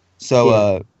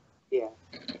 So, Yeah.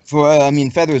 I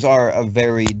mean, feathers are a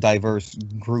very diverse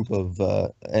group of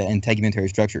integumentary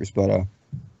structures, but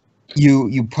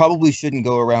you probably shouldn't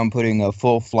go around putting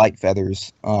full flight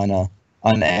feathers on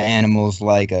animals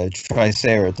like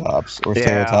Triceratops or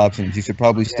Yeah. Ceratopsians. You should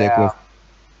probably stick with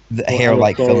the Or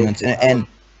hair-like Allosaurus. filaments, and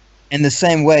in the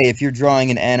same way, if you're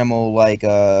drawing an animal like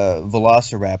a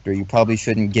velociraptor, you probably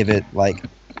shouldn't give it like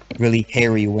really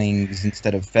hairy wings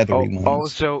instead of feathery wings.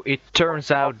 Also, it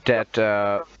turns out that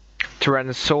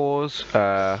Tyrannosaurus,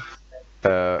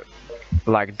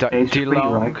 like Stage 3,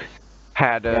 Dilong, right?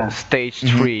 had Yeah. stage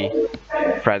Mhm. 3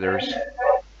 feathers.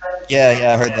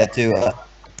 Yeah, I heard that too.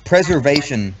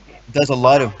 Preservation does a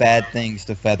lot of bad things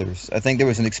to feathers. I think there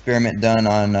was an experiment done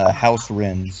on house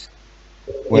wrens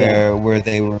where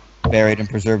they were buried and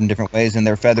preserved in different ways, and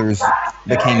their feathers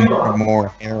became more and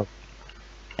more hair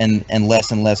and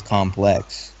less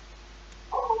complex.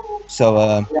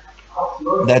 So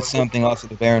that's something also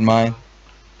to bear in mind.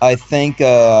 I think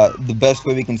the best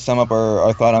way we can sum up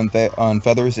our thought on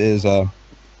feathers is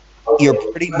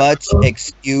you're pretty much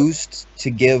excused to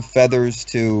give feathers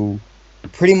to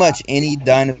pretty much any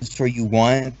dinosaur you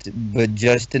want, but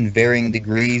just in varying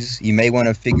degrees. You may want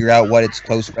to figure out what its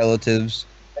close relatives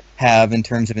have in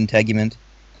terms of integument.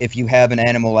 If you have an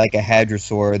animal like a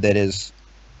hadrosaur that is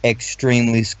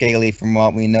extremely scaly from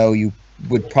what we know, you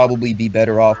would probably be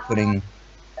better off putting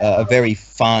a very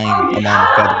fine amount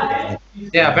of feathers on it.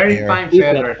 Yeah, very Hair. fine If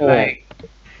at feathers, all. like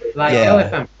Yeah.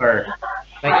 elephant fur,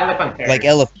 like elephant hair. Like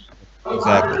elephant,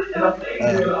 exactly.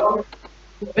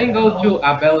 Then go to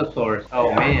Abelisaurs.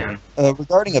 Oh man.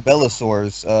 Regarding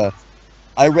abelisaurs,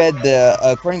 I read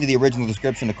according to the original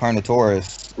description of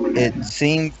Carnotaurus, it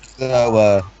seems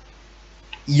though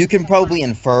you can probably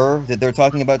infer that they're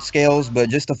talking about scales, but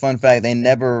just a fun fact, they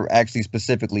never actually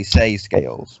specifically say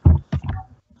scales.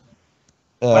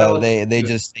 They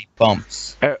just say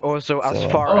bumps. Also, as So,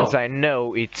 far as Oh. I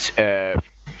know, it's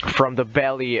from the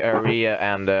belly area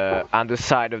and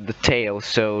underside of the tail,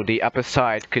 so the upper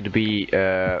side could be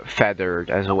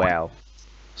feathered as well.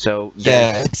 So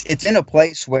yeah, it's in a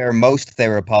place where most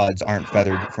theropods aren't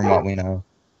feathered, from what we know.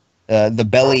 The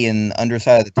belly and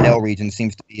underside of the tail region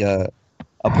seems to be a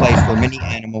place where many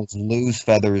animals lose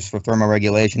feathers for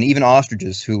thermoregulation. Even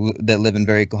ostriches, that live in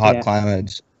very hot Yeah.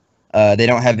 climates, they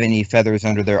don't have any feathers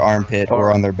under their armpit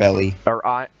or on their belly. or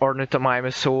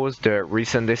Ornithomimosaurus, the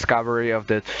recent discovery of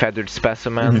the feathered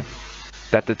specimen,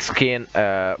 that its skin,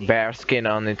 bare skin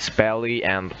on its belly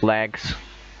and legs.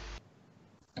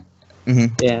 Hmm.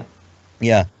 Yeah.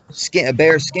 Yeah,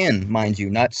 bare skin, mind you,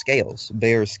 not scales.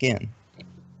 Bare skin.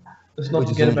 Let's not Which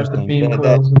is forget about the interesting. beam That-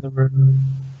 coils in the room.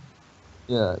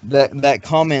 Yeah, that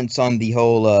comments on the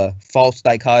whole false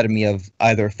dichotomy of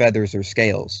either feathers or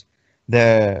scales.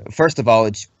 First of all,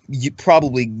 it's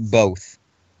probably both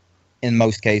in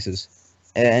most cases,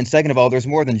 and second of all, there's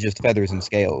more than just feathers and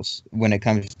scales when it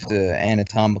comes to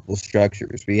anatomical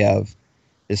structures. We have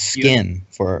the skin,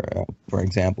 for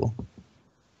example.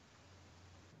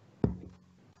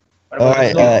 What All about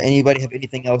right. you? Anybody have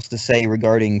anything else to say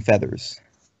regarding feathers?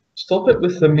 Stop it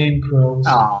with the mean quills.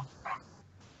 Oh.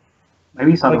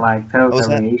 Maybe something like feather was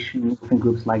that? variation within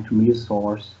groups like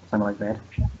Dromaeosaurs, something like that.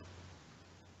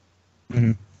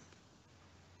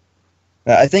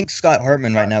 I think Scott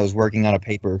Hartman right now is working on a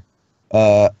paper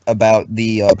about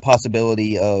the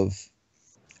possibility of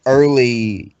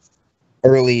early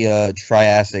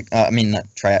Triassic.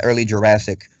 Early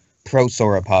Jurassic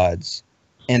prosauropods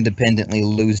independently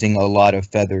losing a lot of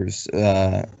feathers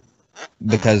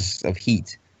because of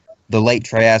heat. The late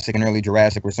Triassic and early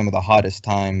Jurassic were some of the hottest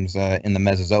times in the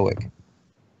Mesozoic.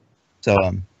 So,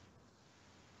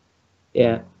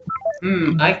 Yeah.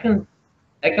 I can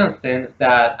sense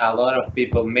that a lot of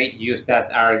people may use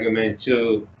that argument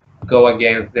to go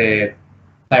against the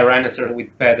Tyrannosaurus with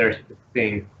feathers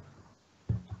thing.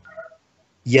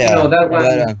 yeah, that but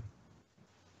one.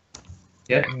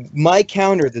 Yes. My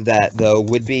counter to that, though,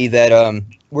 would be that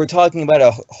we're talking about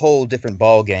a whole different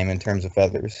ball game in terms of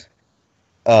feathers.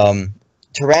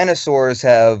 Tyrannosaurs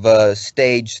have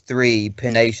stage 3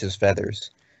 pinnaceous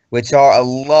feathers, which are a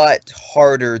lot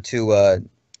harder to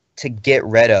get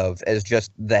rid of as just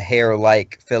the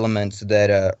hair-like filaments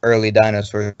that early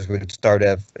dinosaurs would start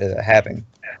having.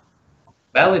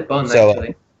 Valid point, So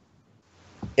actually.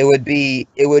 it would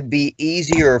be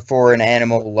easier for an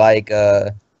animal like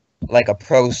a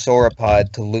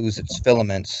prosauropod to lose its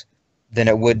filaments than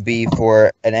it would be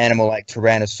for an animal like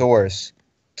Tyrannosaurus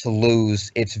to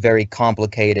lose its very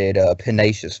complicated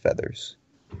pinnaceous feathers.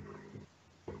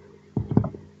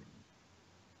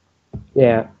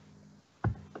 Yeah.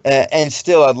 And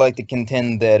still, I'd like to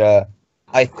contend that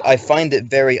I find it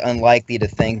very unlikely to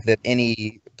think that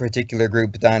any particular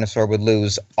group of dinosaur would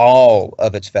lose all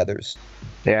of its feathers.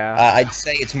 Yeah. I'd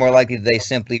say it's more likely they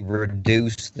simply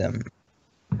reduce them.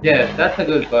 Yes, that's a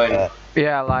good point.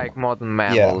 Yeah, like modern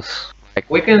mammals. Like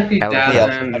We can see that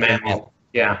elephants. in mammals.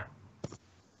 Yeah.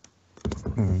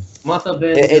 Hmm. Most of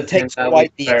them It just takes end up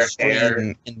quite with the fair hair.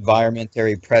 extreme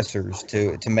environmentary pressures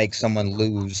to make someone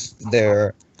lose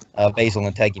their basal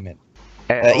integument.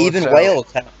 Even Also-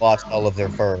 whales haven't lost all of their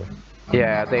fur.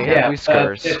 Yeah, they have Yeah, but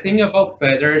whiskers. the thing about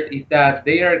feathers is that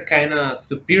they are kind of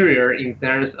superior in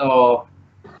terms of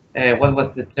what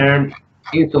was the term,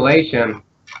 insulation.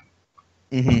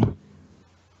 Hmm.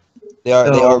 They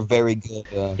are So- very good.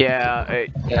 Yeah,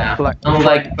 Yeah, like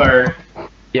unlike fur.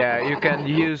 yeah, you can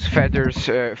use feathers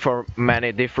for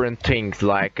many different things.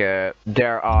 Like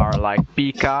there are like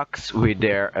peacocks with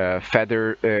their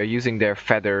using their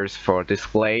feathers for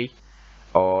display,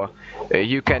 or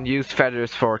you can use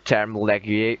feathers for thermal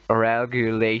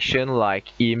regulation, like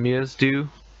emus do.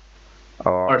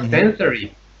 Or Mhm.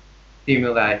 sensory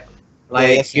stimuli,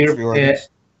 like Yeah, sensory organs.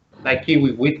 like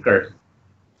kiwi whiskers.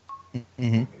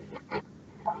 Hmm.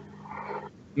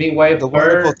 Meanwhile, The fur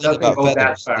wonderful thing doesn't about go that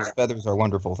feathers is far. feathers are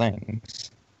wonderful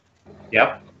things.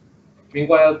 Yep.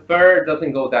 Meanwhile, fur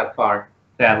doesn't go that far,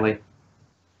 sadly.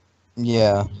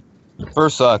 Yeah. Fur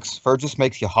sucks. Fur just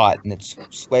makes you hot, and it's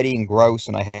sweaty and gross,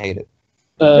 and I hate it.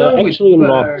 Actually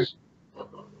not.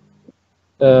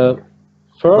 Fur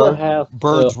Bird- has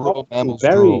birds rule, often mammals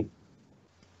very drool.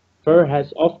 fur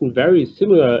has often very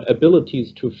similar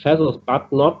abilities to feathers,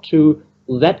 but not to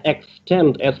that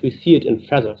extent as we see it in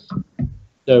feathers.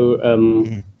 So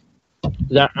Mhm.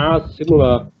 there are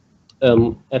similar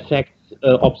effects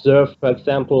observed, for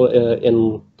example,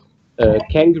 in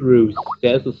kangaroos.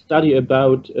 There's a study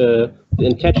about the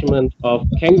attachment of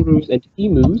kangaroos and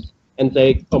emus, and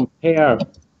they compare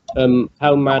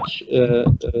how much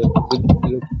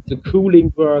the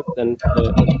cooling works and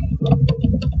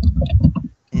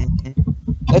Mhm.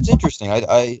 That's interesting.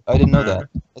 I didn't know that.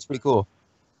 That's pretty cool.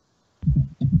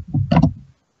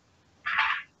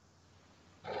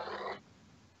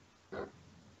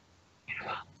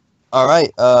 All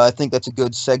right. I think that's a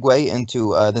good segue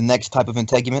into the next type of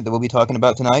integument that we'll be talking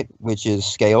about tonight, which is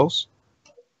scales.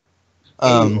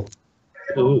 I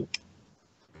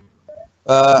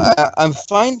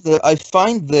find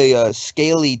the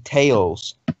scaly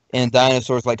tails in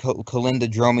dinosaurs like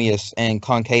Calindrodromeus and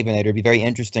Concavenator to be very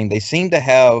interesting. They seem to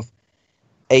have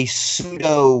a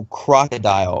pseudo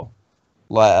crocodile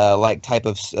like type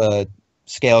of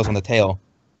scales on the tail.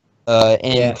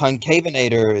 In Yeah.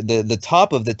 Concavenator, the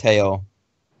top of the tail,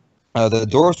 the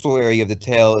dorsal area of the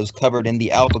tail is covered in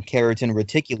the alpha keratin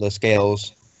reticula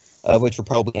scales, which were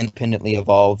probably independently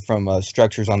evolved from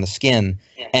structures on the skin.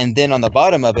 And then on the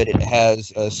bottom of it, it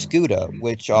has scuta,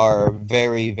 which are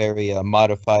very, very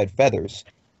modified feathers,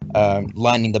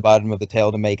 lining the bottom of the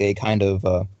tail to make a kind of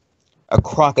a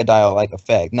crocodile-like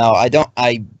effect. Now, I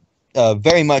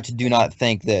very much do not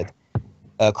think that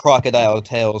crocodile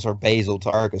tails are basal to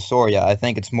Archosauria. I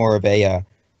think it's more of a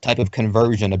type of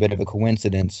conversion, a bit of a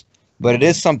coincidence. But it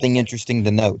is something interesting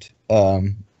to note.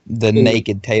 The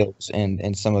naked tails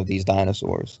in some of these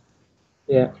dinosaurs.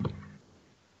 Yeah.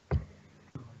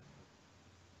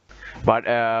 But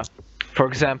for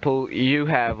example, you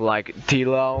have like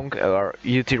T-long or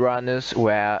Utyrannus,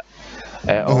 where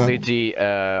only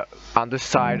the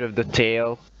underside of the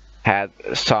tail had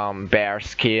some bare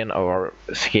skin or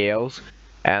scales,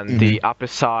 and the upper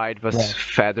side was Right.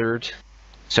 feathered.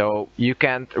 So you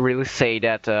can't really say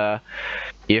that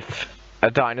if a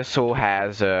dinosaur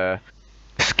has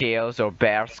scales or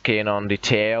bare skin on the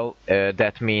tail,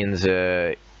 that means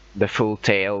the full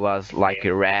tail was like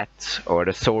a rat or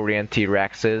the saurian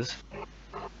T-Rexes.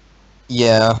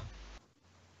 Yeah.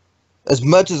 As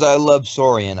much as I love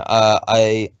Saurian,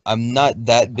 I'm not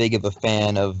that big of a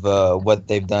fan of what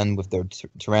they've done with their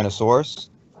Tyrannosaurus.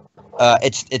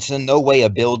 It's in no way a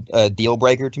deal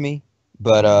breaker to me,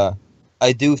 but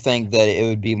I do think that it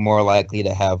would be more likely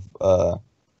to have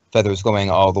feathers going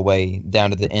all the way down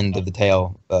to the end of the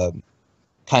tail,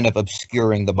 kind of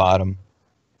obscuring the bottom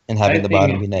and having I the think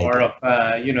bottom be it's more naked.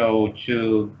 of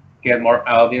to get more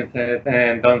audiences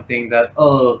and don't think that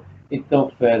it's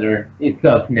so feather, it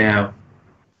sucks now.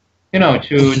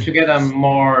 To get a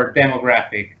more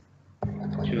demographic.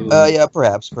 To Yeah,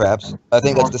 perhaps. I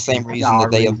think that's Or the same they reason are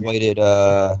that they really avoided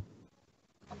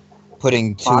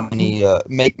putting too fuzzy.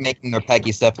 many making their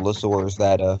pachycephalosaurs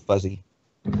that fuzzy.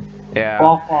 Yeah.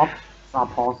 Both options are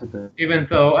possible. even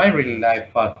though I really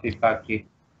like Fuzzy Pucky,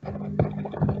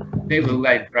 they look Mhm.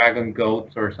 like dragon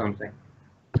goats or something.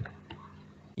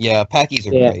 Yeah, packies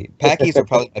are Yeah. great. Packies are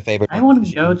probably my favorite I one of the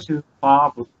wouldn't go shoes. too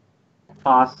far with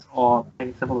fuzz or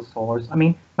cephalosaurus. I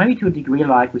mean, maybe to a degree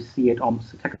like we see it on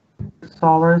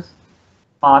Stegosaurus,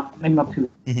 but maybe not too.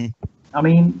 Hmm. I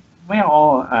mean, we're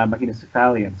all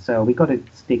machinocephalians, so we got to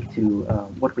stick to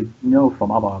what we know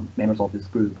from other members of this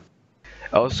group.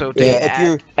 Also, they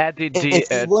Yeah, added the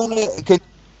if you wanna,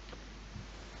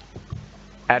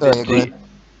 added sorry, go the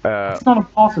ahead. It's not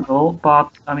impossible, but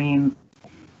I mean,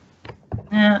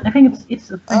 I think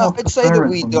it's a thing of I'd say that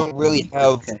preference we for me. don't really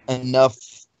have Okay. enough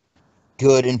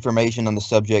good information on the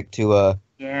subject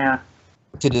Yeah.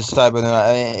 to decide whether or not,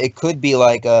 I mean, it could be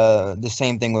like the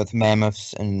same thing with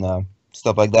mammoths and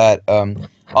stuff like that.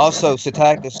 Also,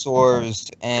 psittacosaurs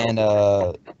and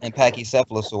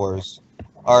pachycephalosaurs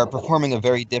are performing a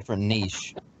very different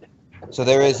niche. So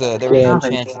there is Yeah. a Are they?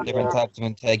 chance that different types of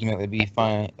integument would be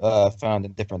found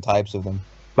in different types of them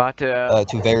but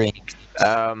to varying extents.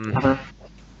 Other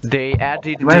they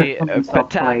added where the something place.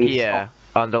 patagia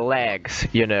on the legs,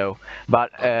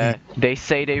 but they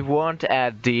say they won't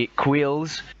add the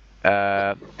quills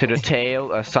to the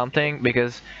tail or something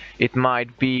because it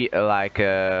might be like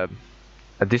a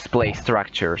display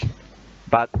structure.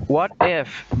 But what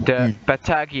if the Mm.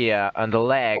 patagia on the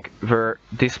leg were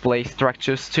display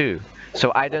structures too?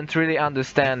 So I don't really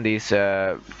understand this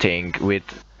thing with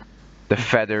the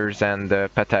feathers and the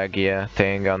patagia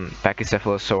thing on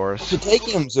Pachycephalosaurus.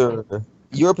 Patagiums are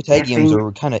I Europatagiums think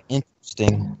are kind of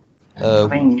interesting I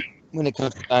think when it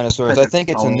comes to dinosaurs. I think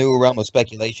it's a critical. new realm of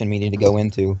speculation we need to go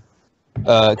into.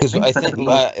 Because I I think think,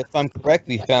 critical. if I'm correct,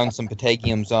 we found some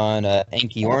Patagiums on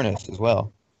Anchiornis as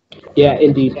well. Yeah,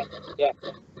 indeed. Yeah.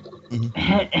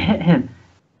 Mhm.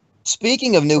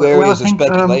 Speaking of new Well, I areas of think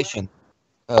speculation,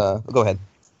 go ahead.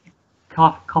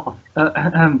 cough.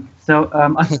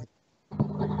 I think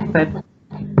that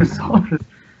Chrysaorus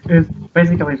is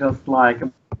basically just like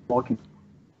a walking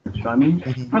picture. I mean,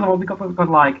 Mhm. first of all, we got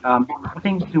like I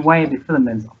think the way the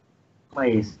filaments are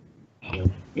placed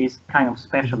is kind of Mhm.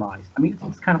 specialized. I mean,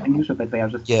 it's kind of unusual that they are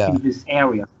just Yeah. in this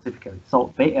area specifically.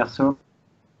 So they are so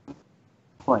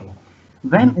play.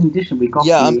 Then, Mhm. in addition, we got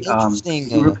Yeah, I'm the interesting.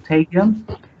 Euriptegium.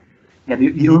 Yeah, the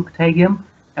Mhm. Euriptegium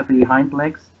at the hind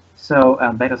legs. So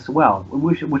that as well,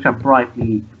 which are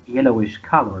brightly yellowish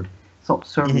colored. So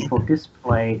certainly Mhm. for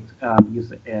display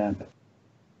use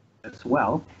as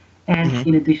well. And Mhm.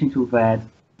 in addition to that,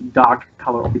 dark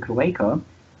color of the cloaca,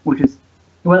 which is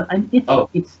well, and Oh,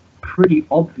 it's pretty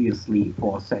obviously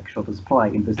for sexual display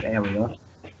in this area,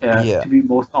 Yeah. to the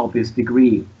most obvious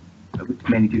degree,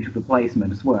 mainly due to the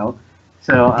placement as well.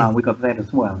 So Mhm. we got that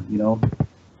as well, you know.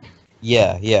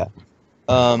 Yeah. Yeah.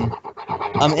 Um,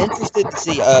 I'm interested to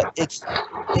see.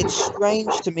 It's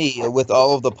strange to me with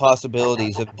all of the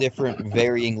possibilities of different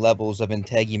varying levels of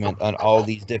integument on all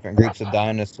these different groups of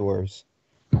dinosaurs.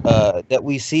 That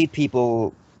we see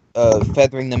people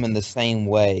feathering them in the same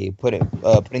way, putting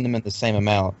them in the same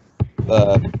amount,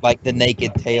 like the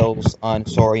naked tails on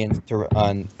saurian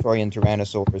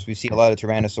tyrannosaurs. We see a lot of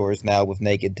tyrannosaurs now with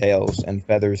naked tails and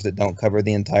feathers that don't cover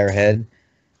the entire head,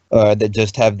 that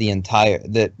just have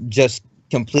that just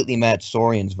completely match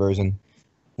saurian's version.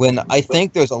 When I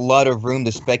think there's a lot of room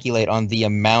to speculate on the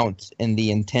amount and the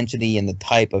intensity and the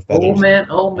type of feathers.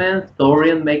 oh man,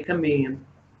 Thorian make a meme.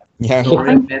 Yeah, I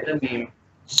Thorian think made a meme.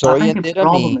 I think saurian the did a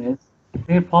me. problem is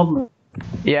the problem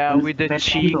Yeah, is with the that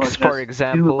people are cheeks, for just too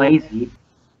example. lazy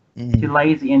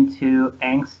Mhm. and too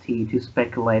angsty to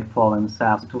speculate for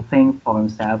themselves, to think for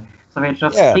themselves. So they're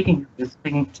just Yeah. thinking,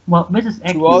 well, this is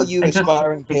To all accurate. you I just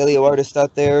aspiring paleo artists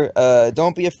out there,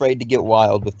 don't be afraid to get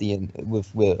wild with the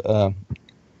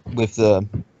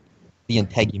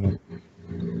integument.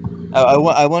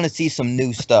 I want to see some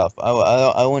new stuff.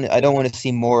 I don't want to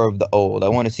see more of the old. I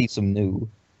want to see some new.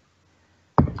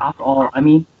 after all, I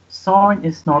mean, Sorin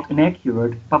is not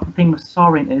inaccurate, but the thing with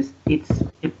Sorin is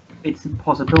it's a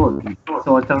possibility.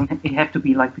 So it doesn't it have to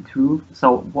be like the truth.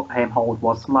 So how it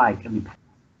was like in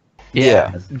the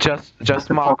Yeah, Yeah. just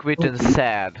Mark Whitten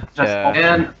said. Just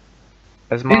And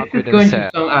As this Mark is Whitten going to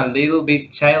said. sound a little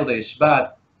bit childish,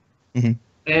 but Mhm.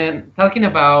 and talking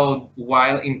about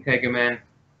wild integument,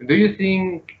 do you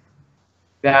think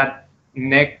that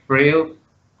neck frills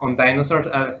on dinosaurs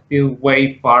are still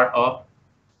way far off?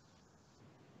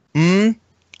 Mm,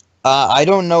 I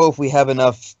don't know if we have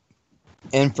enough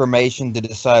information to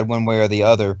decide one way or the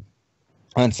other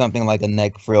on something like a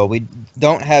neck frill. We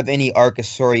don't have any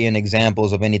Archosaurian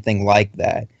examples of anything like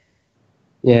that.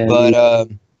 Yeah, But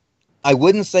I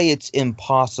wouldn't say it's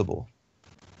impossible.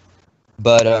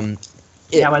 But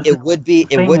Yeah, but it would be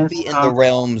the thing is, in the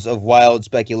realms of wild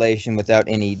speculation without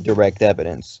any direct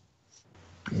evidence.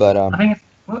 But I think it's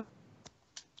well,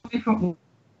 if we're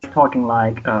talking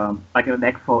like a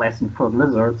neck full as in for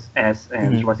lizards, as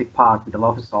in Mhm. Jurassic Park with the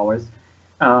Dilophosaurus.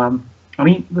 I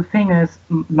mean, the thing is,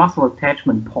 muscle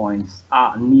attachment points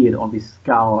are needed on the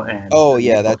skull and oh the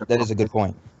yeah, neck of the that is a good tortoise.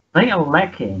 point. They are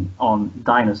lacking on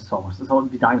dinosaurs, so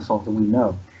the dinosaurs that we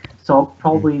know. So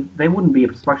probably they wouldn't be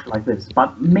able to structure like this,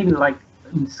 but maybe like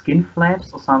skin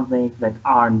flaps or something that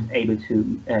aren't able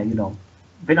to,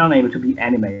 they aren't able to be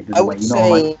animated in I a way, would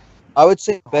like say I would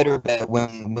say better bet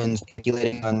when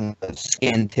speculating on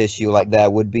skin tissue like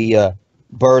that would be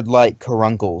bird-like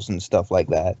caruncles and stuff like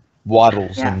that,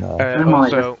 waddles yeah, Uh, something more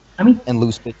like this. also, I mean, and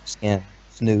loose bits of skin,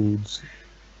 snoods.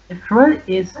 a thread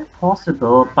is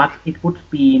possible, but it would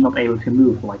be not able to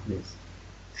move like this.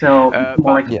 So more but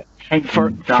like Yeah. for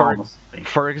hanging down or something.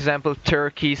 for example,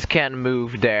 turkeys can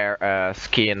move their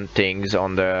skin things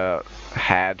on the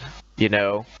head, you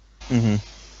know, Hmm.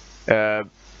 uh,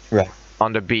 Right.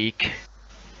 on the beak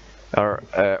or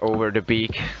over the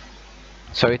beak.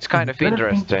 So it's kind of The other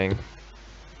thing, interesting.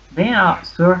 there are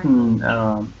certain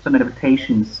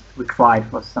adaptations required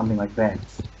for something like that.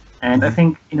 And I Mhm.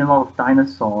 think in a lot of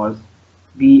dinosaurs,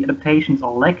 the adaptations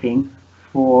are lacking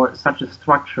for such a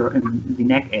structure in the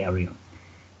neck area.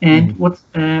 And Mhm.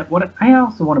 what I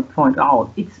also want to point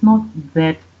out, it's not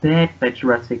that bad that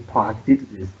Jurassic Park did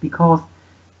this because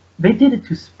they did it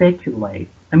to speculate.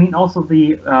 I mean, also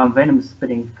the venom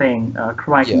spitting thing,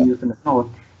 Crichton Yeah. used in the novel,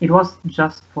 it was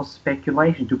just for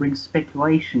speculation, to bring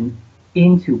speculation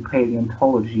into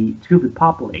paleontology to the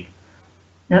public.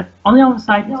 On the other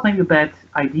side, it's maybe a bad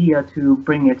idea to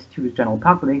bring it to the general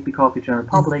public because the general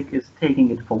public is taking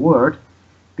it for word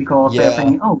because they're Yeah.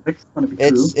 thinking, oh, it's going to be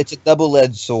true. It's a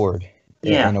double-edged sword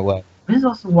Yeah. in a way. This is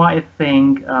also why I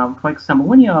think, for example,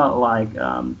 when you're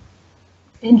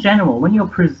in general, when you're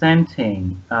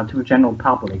presenting to the general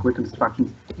public with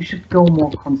instructions, you should go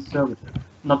more conservative,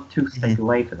 not too Mhm.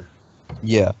 speculative.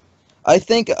 Yeah. I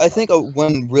think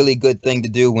one really good thing to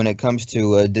do when it comes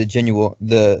to the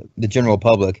general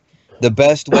public, the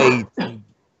best way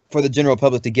for the general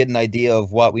public to get an idea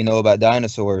of what we know about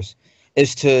dinosaurs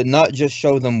is to not just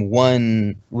show them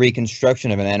one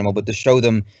reconstruction of an animal, but to show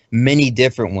them many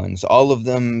different ones, all of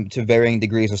them to varying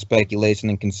degrees of speculation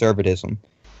and conservatism,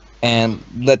 and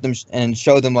let them and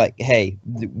show them like, hey,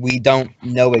 we don't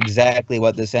know exactly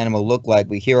what this animal looked like,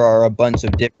 but here are a bunch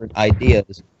of different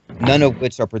ideas, none of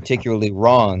which are particularly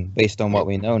wrong based on what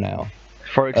we know now.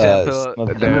 For example, Some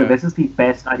of them, Absolutely, the this is the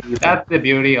best idea you can. That's the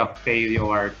beauty of paleo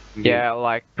art. Indeed. yeah,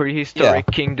 like yeah, prehistoric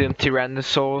kingdom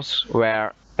tyrannosaurs,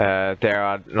 where there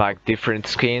are like different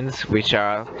skins which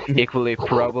are Mhm. equally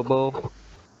probable.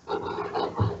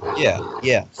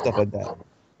 yeah, stuff like that.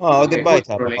 Oh, Okay, goodbye,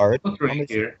 Top of Heart. who's I'll really miss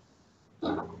you. here?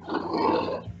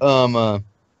 Um,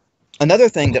 another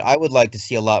thing that I would like to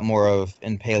see a lot more of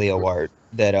in paleo art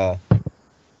that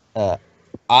uh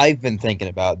I've been thinking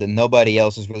about that nobody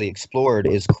else has really explored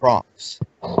is crops.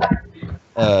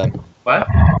 Uh, What?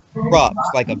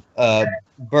 crops like a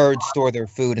birds store their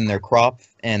food in their crop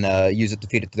and use it to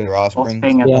feed it to their Or offspring.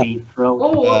 staying at Yeah. the throat,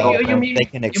 Oh, Uh, throat them. they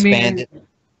can you expand mean? it.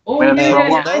 Oh Where they yeah, throw yeah,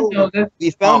 You yeah. up. I know, know that.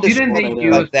 we Oh, found a Didn't structure they I know.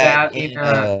 use like that that in in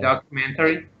a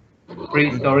documentary,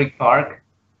 Prehistoric Park,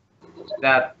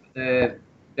 that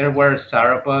there were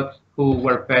sauropods who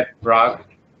were fed frogs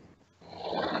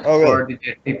oh really? for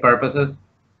digestive purposes?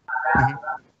 Hmm.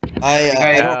 You I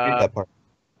guys, don't remember Uh, that part.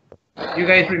 you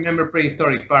guys remember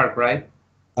Prehistoric Park, right?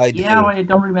 I Yeah, do. but I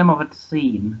don't remember that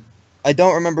scene. I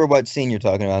don't remember what scene you're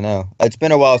talking about. No, it's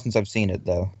been a while since I've seen it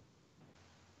though.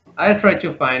 I'll try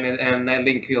to find it and I'll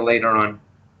link you later on.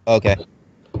 Okay,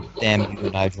 damn you,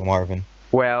 Nigel Marvin.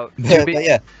 well, to But be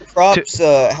yeah, to crops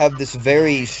have this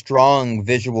very strong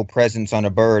visual presence on a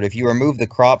bird. If you remove the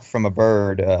crop from a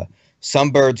bird,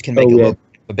 some birds can make Oh it yeah. look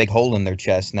like a big hole in their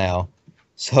chest now.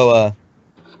 So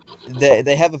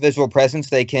they have a visual presence.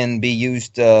 They can be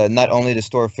used not only to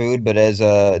store food but as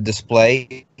a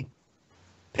display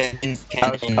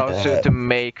can Also to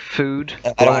make food.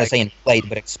 I don't want to say inflate,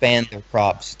 but expand their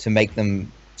crops to make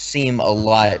them seem a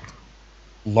lot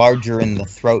larger in the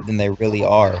throat than they really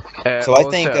are. So I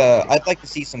think I'd like to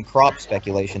see some crop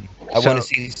speculation. I want to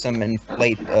see some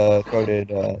inflate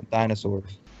throated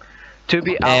dinosaurs. To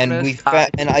be And honest,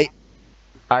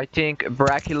 I think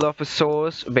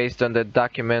Brachylophosaurus, based on the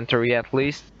documentary at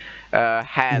least,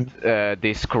 had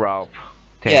this crop.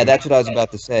 Yeah, that's what I was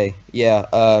about to say.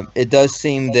 Yeah, it does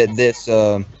seem that this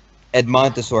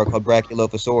Edmontosaur called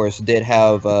Brachylophosaurus did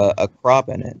have a crop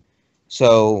in it.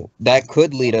 So that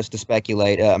could lead us to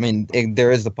speculate. I mean,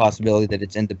 there is the possibility that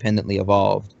it's independently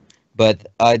evolved. But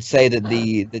I'd say that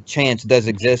the chance does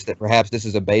exist that perhaps this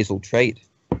is a basal trait.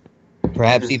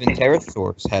 Perhaps even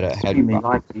pterosaurs had a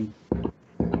crop.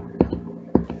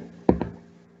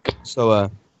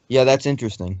 So, yeah, that's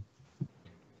interesting.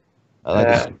 I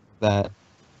like that.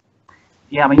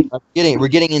 Yeah, I mean, we're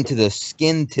getting into the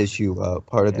skin tissue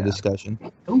part of the discussion.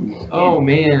 Oh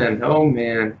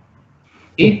man.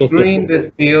 Is green the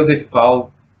still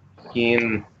default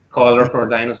skin color for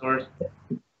dinosaurs?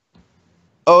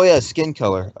 Oh yeah, skin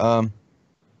color. I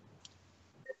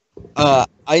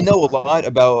know a lot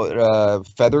about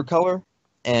feather color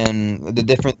and the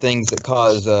different things that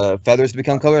cause feathers to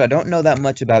become colored. I don't know that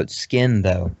much about skin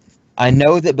though. I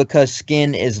know that because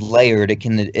skin is layered,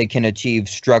 it can achieve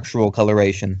structural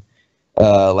coloration,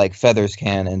 like feathers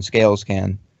can and scales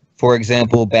can. For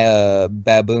example,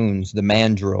 baboons, the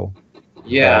mandrill.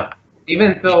 Yeah.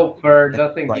 Even though fur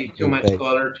doesn't give too much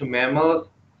color to mammals,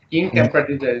 skin can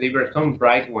deliver some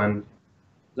bright ones,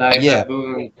 like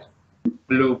baboons,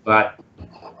 blue butt.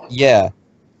 Yeah.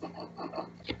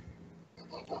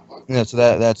 Yeah, so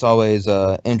that's always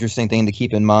an interesting thing to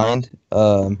keep in mind.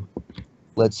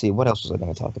 Let's see, what else was I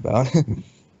going to talk about?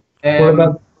 What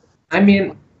about? I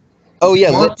mean, oh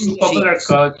yeah, most in popular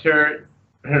culture.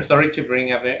 Sorry to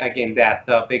bring up again that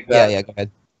topic, but yeah, go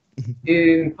ahead.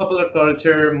 In popular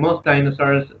culture, most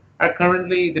dinosaurs are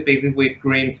currently depicted with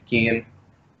green skin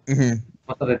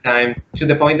most of the time, to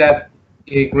the point that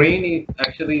green is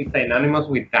actually synonymous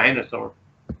with dinosaur.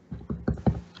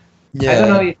 Yeah. I don't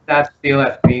know if that's still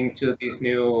a thing to this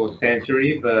new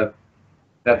century, but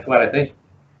that's what I think.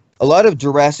 A lot of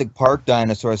Jurassic Park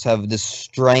dinosaurs have this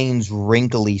strange,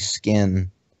 wrinkly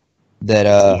skin that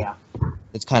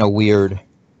it's kind of weird.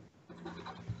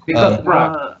 Because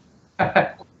rock.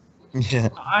 Yeah.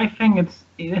 I think this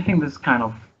kind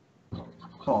of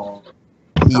in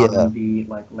the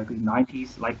like the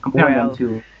 90s, like comparing them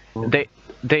to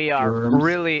they are germs,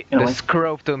 really you know, the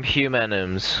scrotum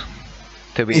humanums,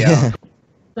 to be honest.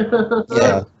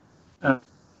 Yeah. I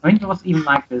think there was even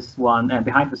like this one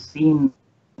behind the scene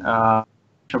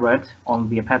thread on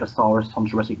the Apatosaurus from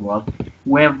Jurassic World,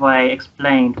 where they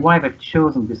explained why they've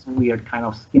chosen this weird kind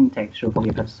of skin texture for the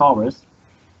Apatosaurus.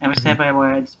 And they said they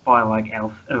were inspired like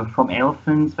from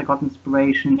elephants, they got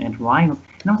inspiration, and rhinos.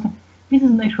 And I was like, this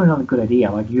is actually not a good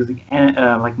idea, like using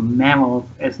like mammals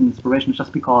as an inspiration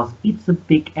just because it's a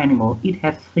big animal, it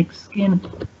has thick skin,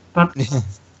 but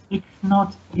it's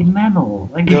not a mammal.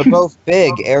 Like, they're both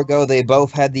big, ergo they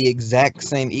both had the exact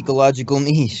same ecological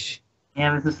niche.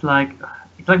 Yeah, this is like,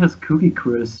 it's like this Cookie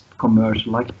Crisp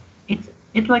commercial. Like, it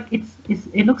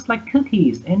looks like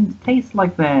cookies and tastes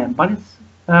like them, but it's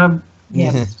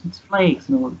it's flakes, it's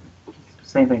the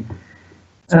same thing.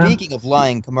 Speaking of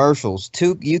lying commercials,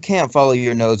 you can't follow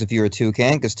your nose if you're a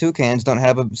toucan, because toucans don't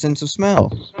have a sense of smell.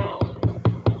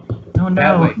 Oh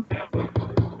no.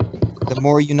 The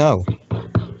more you know.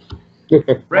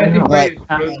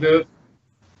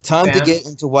 Time to get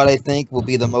into what I think will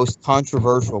be the most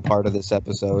controversial part of this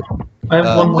episode. I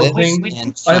have one more thing.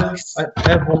 I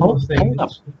have one more thing.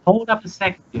 Hold up a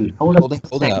second, dude.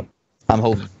 Holding up. I'm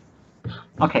holding.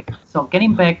 Okay, so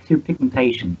getting back to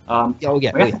pigmentation.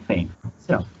 Here's the thing.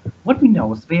 So, what we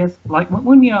know is there's, like,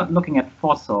 when we are looking at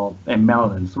fossil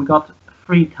melanins, we got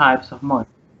three types of melanin.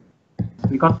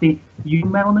 We got the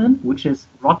eumelanin, which is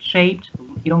rod-shaped,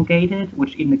 elongated,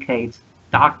 which indicates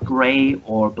dark gray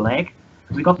or black.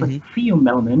 We got the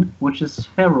pheomelanin, which is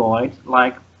spheroid,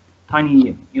 like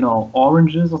tiny,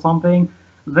 oranges or something.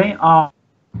 They are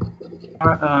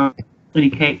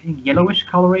indicating yellowish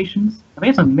colorations. And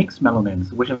there's some mixed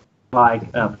melanins, which are like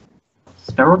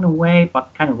spheroid in a way,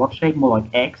 but kind of rod-shaped, more like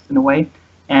eggs in a way.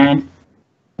 And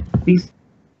these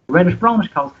reddish-brownish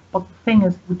colors. But the thing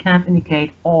is, we can't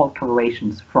indicate all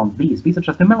colorations from these. These are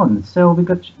just the melanins. So we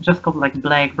just got like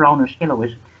black, brownish,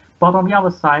 yellowish. But on the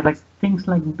other side, like things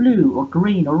like blue or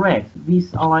green or red,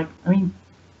 these are like,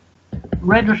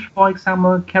 reddish, for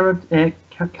example, carotene,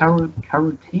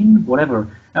 whatever.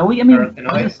 These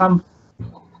are some.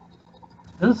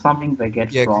 This is something they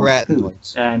get Yeah, from food.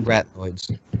 carotenoids. And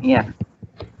Carotenoids. yeah,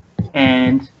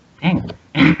 and dang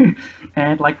it.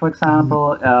 And like for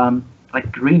example,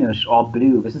 like greenish or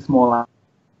blue. This is more like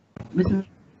this is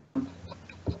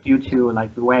due to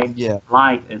like the way Yeah.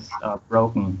 light is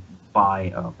broken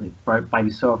by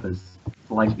the surface,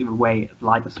 like the way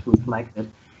light is reflected.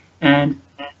 And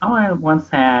I once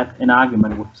had an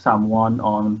argument with someone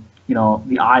on,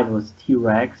 the idol's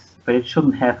T-Rex, but it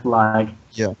shouldn't have like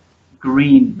Yeah.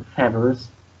 green feathers.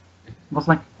 It was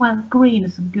like, well, green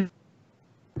is a good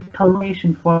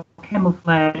coloration for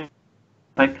camouflage,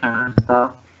 that kind of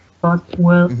stuff. But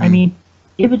well, I Mhm. mean,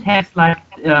 if it has like,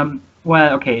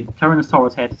 well, okay,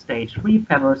 Tyrannosaurus had stage 3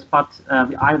 feathers, but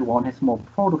the idol one has more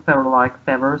proto-feather-like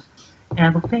feathers.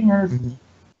 And the thing is, Mhm.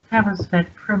 feathers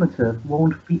that primitive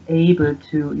won't be able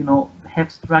to, have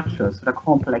structures that are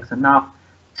complex enough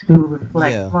to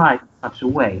reflect Yeah. light in such a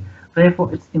way.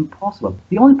 Therefore, it's impossible.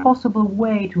 The only possible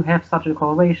way to have such a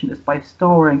coloration is by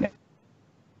storing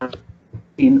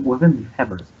within the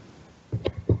feathers.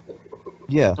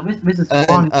 Yeah. So this is And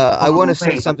one I want to possible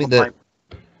say way something to that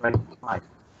light.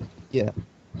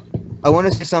 I want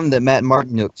to say something that Matt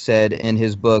Martinuk said in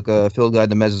his book, Field Guide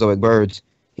to Mesozoic Birds.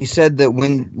 He said that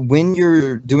when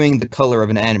you're doing the color of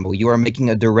an animal, you are making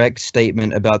a direct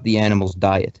statement about the animal's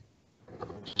diet.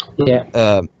 Yeah.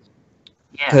 Yeah.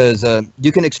 Because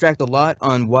you can extract a lot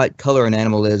on what color an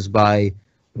animal is by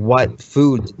what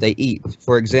food they eat.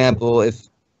 For example, if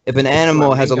an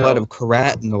animal has a lot of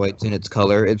carotenoids in its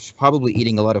color, it's probably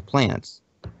eating a lot of plants.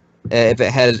 If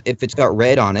it's got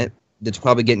red on it, it's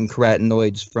probably getting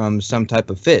carotenoids from some type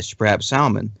of fish, perhaps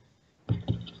salmon,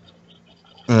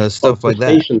 stuff like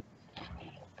that. Crustaceans.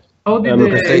 How did Um, the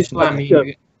Crustaceans. flamingo?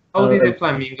 How did the uh,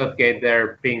 flamingos get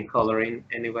their pink coloring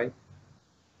anyway?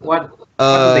 What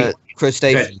do they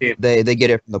Crustaceans. achieve? They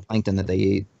get it from the plankton that they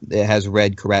eat. It has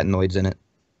red carotenoids in it.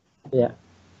 Yeah.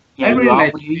 Yeah, I you really are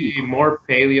like what to you eat. see more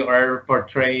paleo are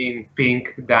portraying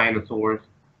pink dinosaurs.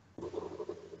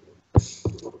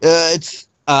 It's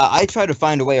I try to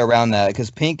find a way around that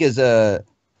because pink is a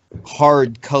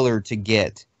hard color to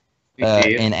get You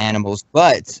see it? in animals.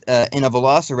 But in a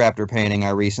velociraptor painting I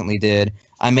recently did,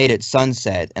 I made it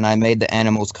sunset and I made the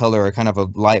animal's color a kind of a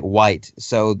light white,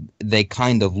 so they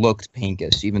kind of looked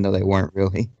pinkish, even though they weren't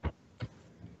really.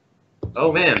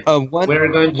 Oh man. One We're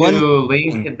going one to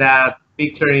link that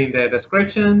picture in the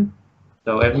description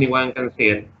so everyone can see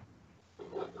it.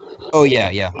 Oh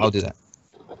yeah, I'll do that.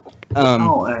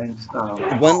 Oh, and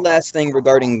One last thing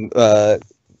regarding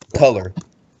color.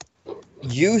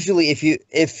 Usually, if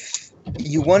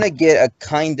you want to get a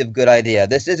kind of good idea,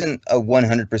 this isn't a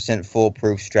 100%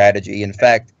 foolproof strategy. In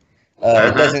fact,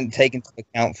 it doesn't take into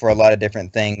account for a lot of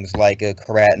different things like a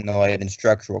carotenoid and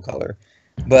structural color.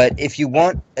 But if you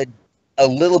want a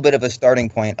little bit of a starting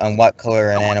point on what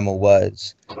color an animal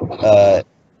was,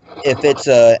 if it's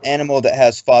an animal that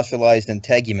has fossilized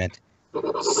integument,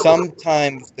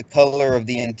 sometimes the color of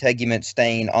the integument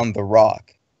stain on the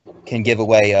rock can give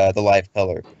away the life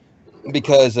color.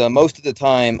 Because most of the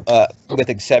time, with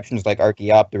exceptions like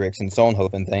Archaeopteryx and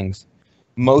Solnhofen and things,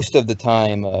 most of the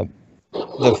time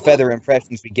the feather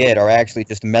impressions we get are actually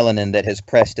just melanin that has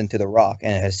pressed into the rock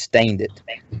and it has stained it.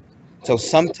 So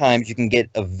sometimes you can get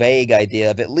a vague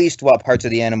idea of at least what parts of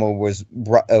the animal was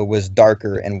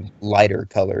darker and lighter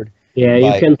colored. Yeah,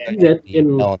 you by can see that the in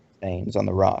melanin stains on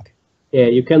the rock.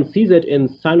 you can see that in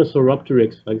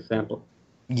Sinosauropteryx, for example.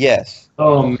 Yes.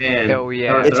 Oh man. Oh,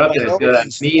 yeah. It's by Velociraptor no is got a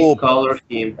means neat full. color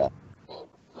scheme.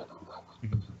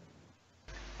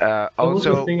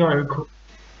 Also, Another thing I recall.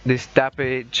 this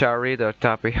Tappy Charid or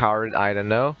Tappy Hard, I don't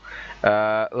know.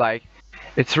 Like,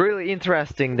 it's really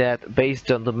interesting that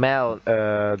based on the melanin,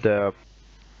 the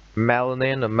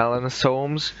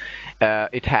melanosomes,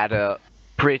 it had a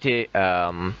pretty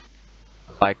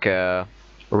like a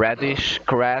reddish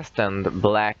crest and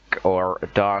black or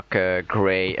dark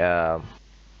gray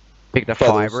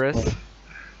pignofibrous.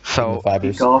 So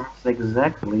Fibers. because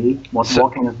exactly what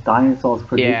Walking with Dinosaurs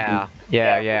predicted.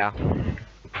 yeah.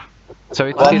 So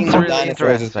it's Walking with really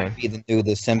Dinosaurs is interesting. going to be the new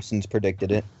The Simpsons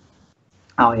predicted it.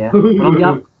 Oh yeah.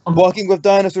 But Walking with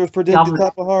Dinosaurs predicted Yeah,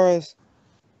 Tapaharas.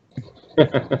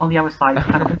 on the other side, it's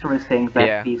kind of interesting that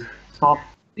Yeah. these soft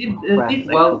Did crests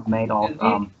actually made of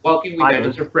Walking with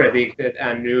fibers. Dinosaurs predicted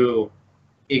a new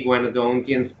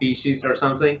iguanodontian species or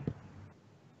something?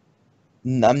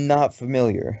 I'm not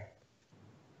familiar.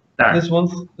 There's one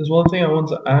thing I want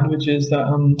to add, which is that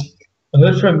I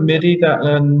heard from MIDI that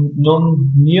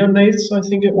non-neonates, I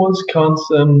think it was,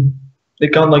 they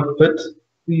can't like put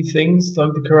these things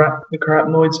like the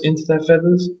carotenoids into their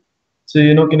feathers, so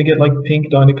you're not going to get like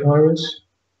pink Dinochirus.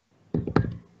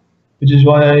 which is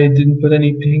why I didn't put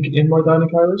any pink in my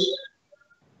Dinocyrus.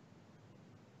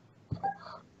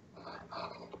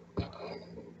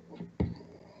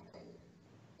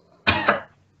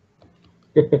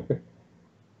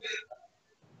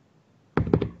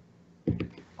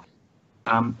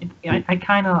 I mean,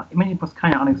 it was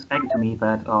kind of unexpected to me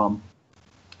that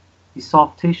the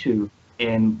soft tissue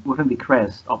within the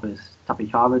crest of this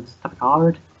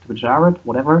tapicarid,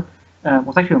 whatever,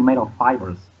 was actually made of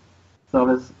fibers. So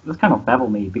this kind of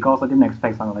baffled me because I didn't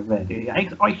expect something like that. I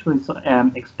actually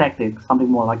expected something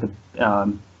more like a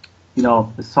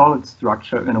solid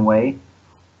structure in a way,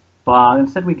 but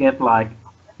instead we get like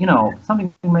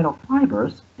something made of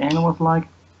fibers, and it was like,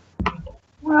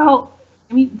 well,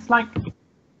 I mean it's like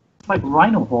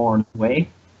rhino horn in a way,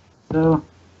 so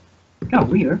it's kind of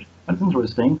weird, but it's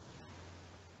interesting.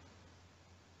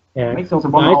 Yeah. Makes also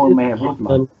wonder how it may have looked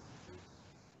like.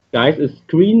 Guys, is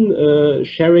screen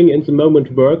sharing in the moment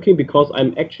working? Because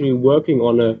I'm actually working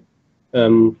on a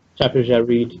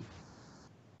tapicarid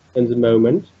in the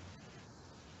moment.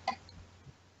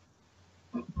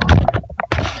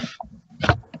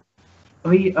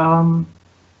 The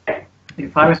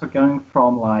fibers are going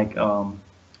from like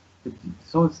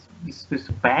so it's this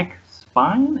back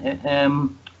spine,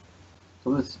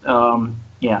 so this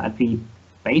at the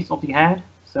base of the head.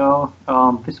 So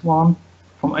this one.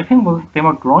 I think they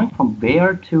were growing from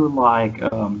there to like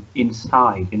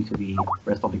inside into the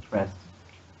rest of the crest.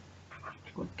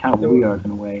 Kind of weird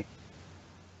in a way.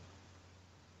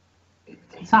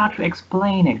 It's hard to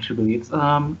explain actually. It's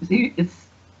either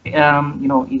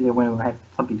when we have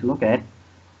something to look at.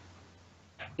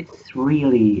 It's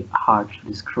really hard to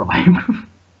describe.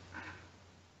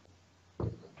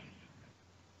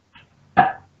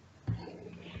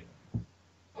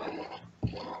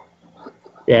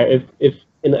 Yeah, if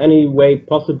in any way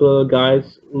possible,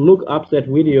 guys, look up that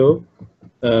video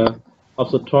of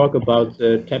the talk about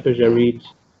the tapicarid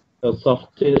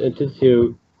soft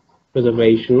tissue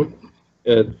preservation.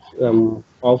 It's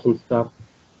awesome stuff.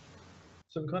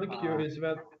 So I'm kind of curious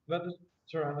about the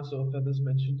tyrannosaur feathers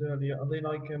mentioned earlier. Are they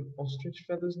like ostrich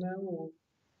feathers now,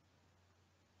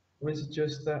 or is it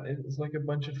just that it's like a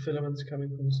bunch of filaments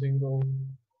coming from a single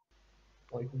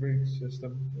like root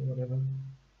system or whatever?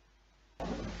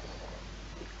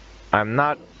 I'm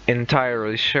not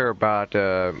entirely sure, but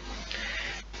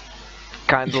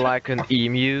kind of like an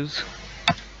emus.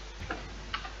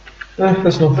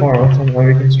 That's not far off on my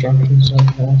reconstruction so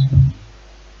far.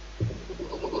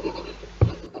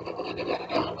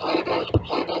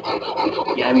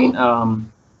 Yeah, I mean,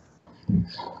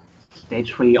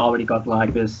 stage 3 already got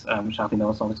like this sharply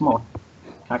nose, so it's more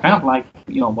kind of like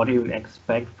what you would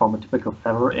expect from a typical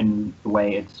feather in the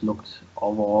way it's looked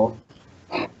overall.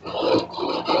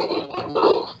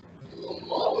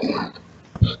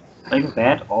 Like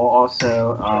that, or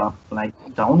also like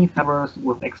downy feathers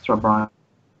with extra branching.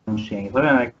 So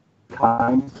they're like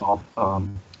kinds of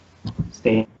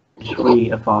stage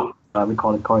 3, if I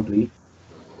recall it correctly.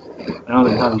 I'm not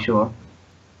entirely sure.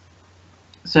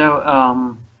 So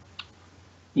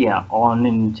yeah, on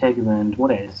integument,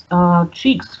 what is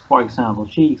cheeks, for example?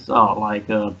 Cheeks are like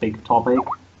a big topic.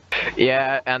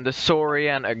 Yeah, and the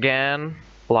Saurian again.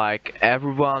 Like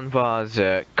everyone was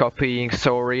copying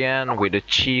Saurian with the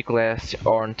cheekless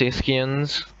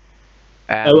ornithischians.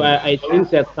 Oh, I think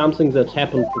that's something that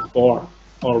happened before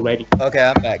already. Okay,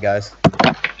 I'm back, guys.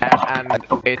 And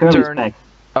it Kirby's turned. back.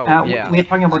 Oh yeah. We're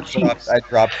talking about cheeks. I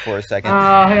dropped for a second.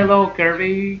 Hello,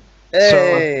 Kirby.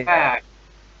 Hey! Back.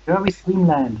 Kirby's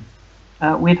Dreamland.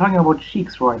 We're talking about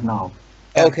cheeks right now.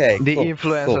 Okay, The cool,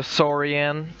 influence cool. of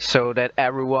Saurian, so that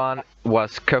everyone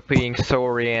was copying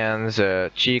Saurian's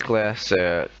cheekless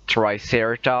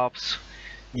Triceratops.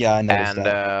 Yeah, I noticed And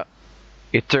that.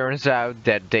 it turns out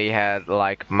that they had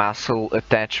like muscle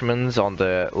attachments on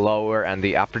the lower and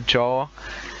the upper jaw.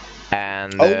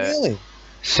 And Oh, really?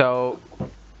 so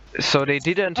they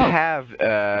didn't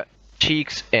have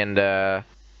cheeks in the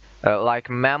like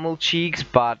mammal cheeks,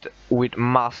 but with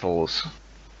muscles.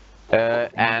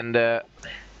 And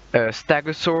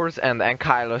stegosaurs and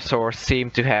ankylosaurs seem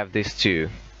to have this too.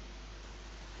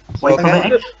 Wait, so Okay.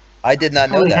 they I did not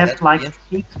know actually that. had That's like pretty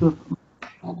cheeks with.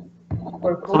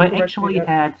 So they actually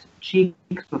had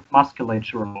cheeks with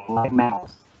musculature, like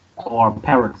mammals or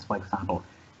parrots, for example.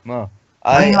 Well,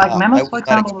 I mean, like I mammals, was for not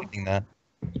example. expecting that.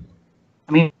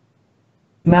 I mean,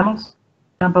 mammals,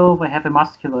 for example, they have a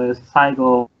muscular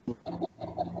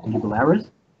cygojugularis,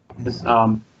 this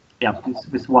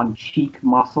one cheek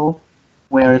muscle,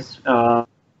 whereas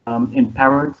in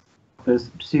parrots, this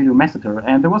pseudomesseter.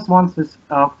 And there was once this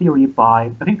theory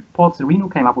by, I think Paul Sereno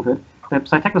came up with it, that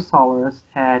Psittacosaurus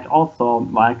had also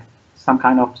like some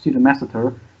kind of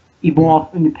pseudomesseter,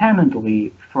 evolved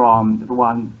independently from the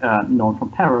one known from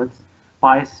parrots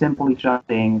by simply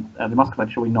adjusting the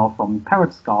musculature we know from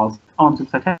parrot skulls onto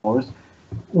pterosaurs,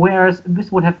 whereas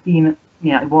this would have been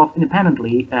evolved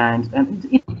independently and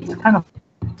it's kind of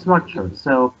structured.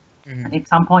 So at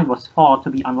some point was thought to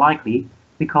be unlikely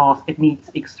because it needs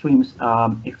extreme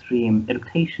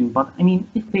adaptation. But I mean,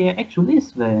 if there actually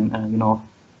is then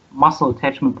muscle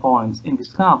attachment points in the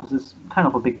skull, this is kind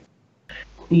of a big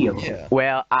deal. Yeah.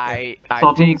 Well, I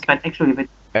So think that actually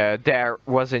there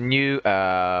was a new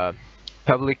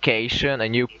publication, a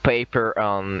new paper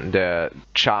on the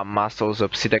jaw muscles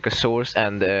of Psittacosaurus,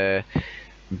 and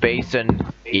based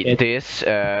on this,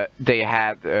 they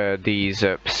had these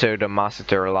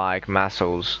pseudomasseter-like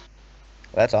muscles.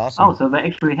 That's awesome. Oh, so they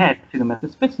actually had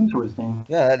pseudomesseter. That's interesting.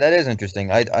 Yeah, that is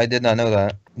interesting. I did not know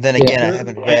that. Then again, I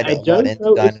haven't read a lot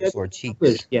into dinosaur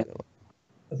cheeks. Yeah. So.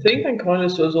 I think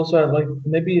Ankylosaurus also had like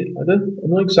maybe I'm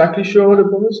not exactly sure what it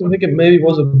was. I think it maybe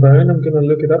was a bone. I'm gonna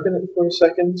look it up in it for a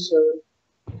second. So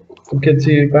I'll get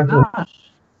to you back. Gosh,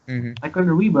 I could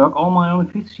rework all my own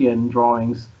Christian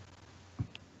drawings.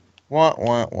 Want.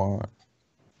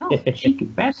 Oh, cheeky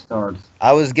bastards.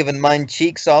 I was given mine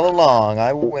cheeks all along.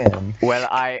 I win. Well,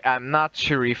 I'm not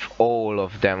sure if all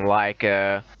of them, like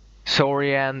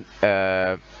Saurian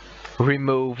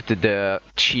removed the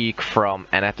cheek from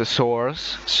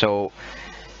Anatosaurus, so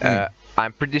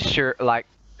I'm pretty sure, like,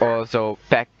 also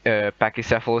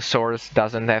Pachycephalosaurus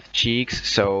doesn't have cheeks,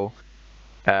 so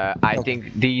I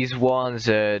think these ones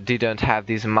didn't have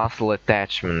these muscle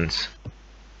attachments.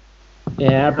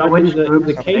 Yeah, but in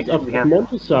the case of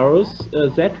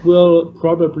Montosaurus, that will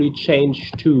probably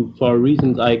change too, for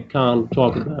reasons I can't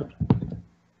talk about.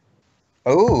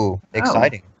 Oh,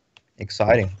 exciting.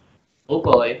 Exciting.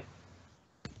 Hopefully.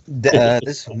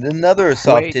 This another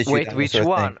soft tissue. Wait, which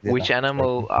one? Which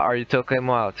animal are you talking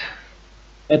about?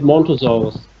 At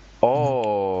Montosaurus.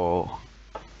 Oh.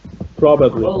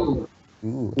 Probably. Oh.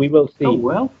 Ooh. We will see. Oh,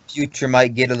 well. Future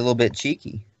might get a little bit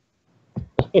cheeky.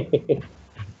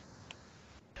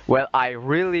 Well, I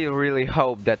really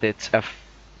hope that it's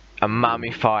a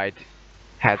mummified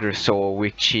hadrosaur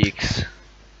with cheeks.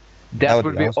 That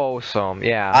would be awesome.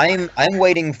 Yeah. I'm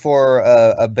waiting for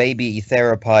a baby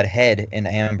theropod head in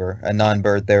amber, a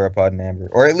non-bird theropod in amber,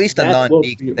 or at least a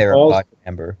non-beak theropod in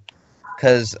amber,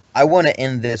 because I want to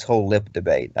end this whole lip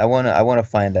debate. I want to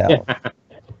find out.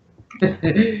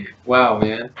 Wow,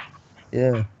 man.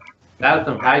 Yeah. That's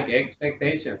some high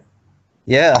expectations.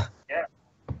 Yeah.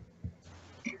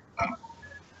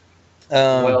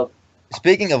 Well,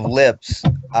 speaking of lips,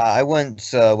 I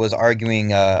once was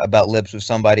arguing about lips with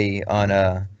somebody on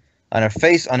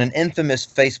an infamous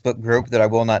Facebook group that I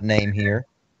will not name here,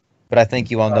 but I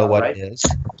think you all know what it is.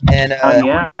 And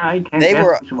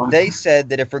they said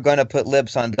that if we're going to put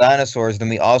lips on dinosaurs, then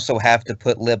we also have to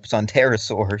put lips on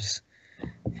pterosaurs.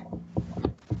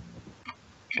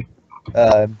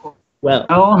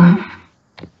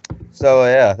 So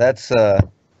yeah,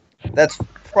 that's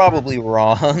probably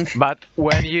wrong. But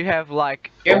when you have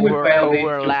like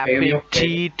overlapping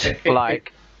teeth,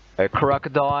 like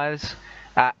crocodiles,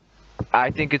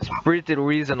 I think it's pretty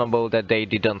reasonable that they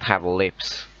didn't have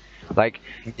lips, like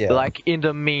in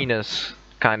the meanest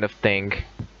kind of thing.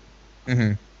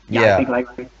 Mm-hmm. Yeah, I think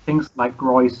like things like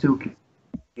Roy Suki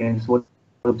and what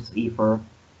lips either.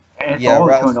 It all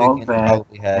turned out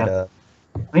that.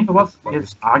 I think there was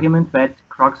this argument that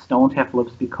crocs don't have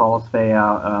lips because they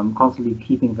are constantly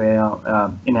keeping their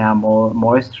enamel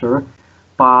moisture,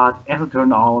 but as it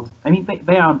turned out, I mean,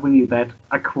 they aren't really that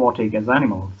aquatic as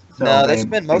animals. So no, they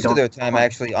spend most of their time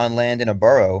actually on land in a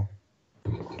burrow.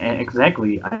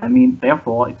 Exactly. I mean,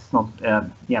 therefore, it's not.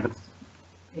 And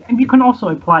you can also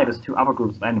apply this to other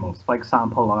groups of animals. For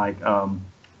example,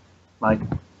 like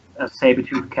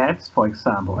saber-toothed cats, for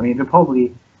example. I mean, they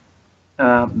probably.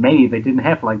 Maybe they didn't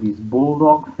have like these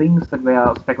bulldog things that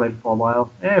were speculated for a while.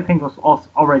 I think it was also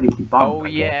already debunked. Oh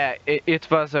yeah, it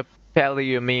was a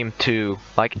paleo meme too.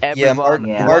 Like everyone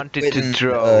wanted to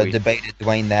draw. Debated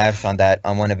Dwayne Nash on that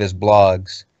on one of his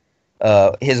blogs.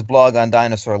 His blog on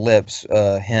dinosaur lips.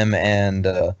 Him and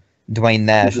Dwayne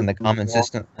Nash in the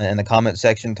comment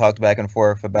section talked back and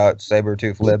forth about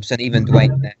saber-tooth lips, and even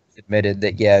Dwayne Nash admitted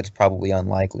that it's probably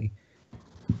unlikely.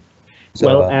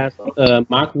 So, as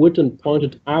Mark Witten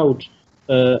pointed out,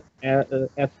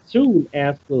 as soon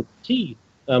as the teeth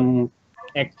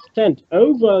extend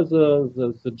over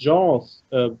the jaws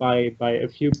by a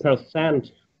few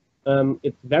percent,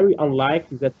 it's very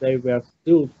unlikely that they were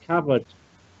still covered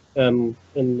in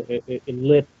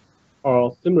lip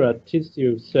or similar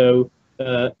tissue. So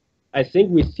I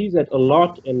think we see that a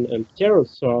lot in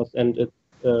pterosaurs, and it's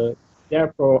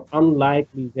therefore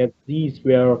unlikely that these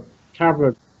were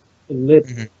covered in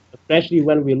lips, especially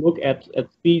when we look at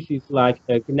species like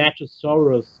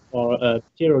Gnatosaurus or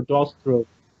Pterodactyl,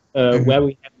 where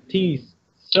we have teeth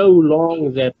so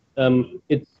long that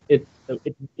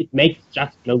it makes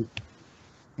just no.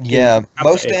 Yeah,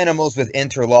 most animals with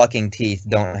interlocking teeth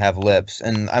don't have lips,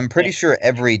 and I'm pretty sure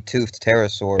every toothed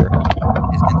pterosaur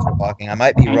is interlocking. I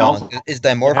might be And wrong. also, Is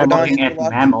I'm Dimorphodon looking at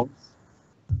interlocking? mammals.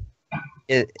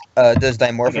 Does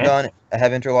Dimorphodon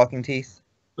have interlocking teeth?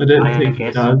 I don't I think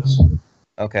it guess. does.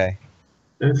 Okay,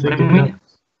 I don't think But I it mean,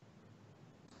 does.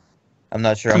 I'm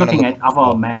not sure. I'm gonna looking look. at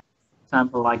other mammals, for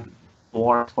example, like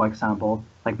boars, for example,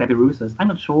 like babyruses, I'm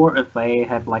not sure if they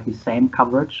have like the same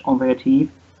coverage on their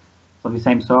teeth, so the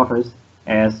same surface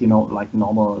as like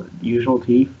normal usual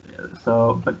teeth.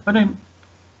 So, but I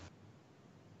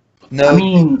No,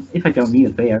 mean, if I don't need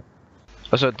it there,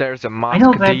 Also, there's a I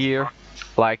know musk that. deer,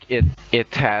 like it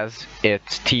has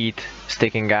its teeth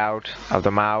sticking out of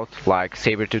the mouth, like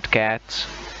saber-toothed cats.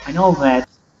 I know that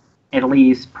at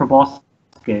least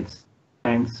proboscids,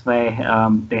 and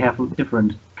they have a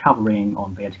different covering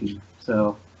on their teeth.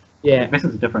 So Yeah, this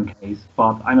is a different case,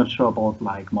 but I'm not sure about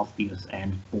like muskies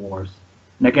and boars.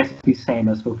 And I guess it's the same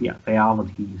as with the other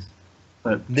teeth.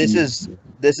 But this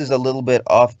is a little bit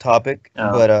off topic,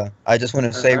 but I just want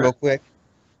to say real quick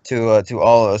to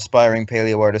all aspiring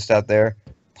paleo artists out there,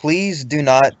 please do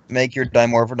not make your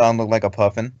Dimorphodon look like a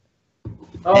puffin.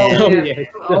 Oh, And, yes.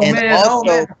 oh and man, oh also,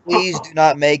 man. please do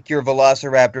not make your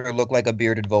Velociraptor look like a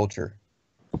bearded vulture.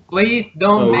 Please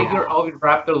don't Oh, make yeah. your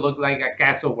Oviraptor look like a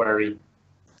cassowary.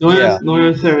 Yeah. Know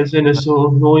your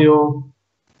Therizinosaur, know your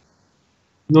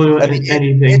I mean,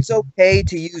 anything. it's okay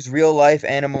to use real-life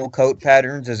animal coat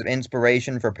patterns as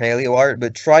inspiration for paleo art,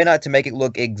 but try not to make it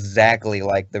look exactly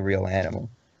like the real animal.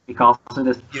 because it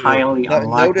is highly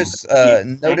unlikely.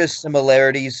 Notice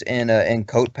similarities in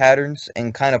coat patterns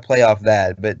and kind of play off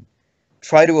that, but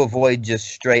try to avoid just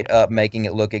straight up making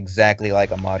it look exactly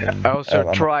like a modern.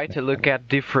 Also, try to look at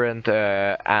different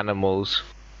animals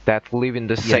that live in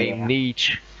the same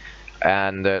niche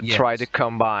and try to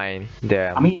combine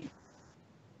them. I mean,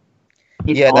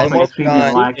 it's Yeah, also extremely Dimorphodon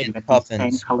unlikely and that the same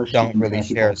puffins color don't scheme really as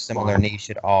the share a both similar fly. niche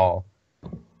at all.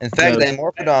 In fact, No.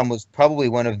 Dimorphodon was probably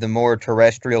one of the more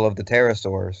terrestrial of the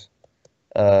pterosaurs.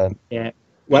 Yeah.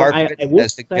 Well, Mark I Whitten would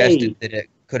has suggested say, that it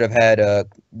could have had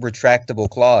retractable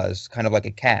claws, kind of like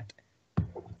a cat.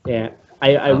 yeah,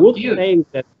 I would Cute. say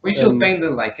that. We should paint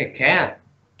it like a cat.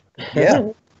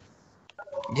 Yeah,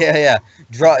 yeah.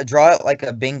 Draw it like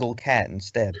a Bengal cat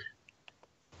instead.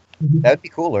 That'd be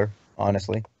cooler,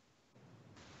 honestly.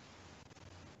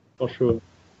 For sure.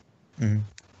 Mhm.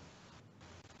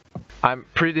 I'm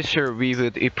pretty sure we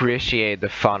would appreciate the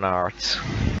fun arts.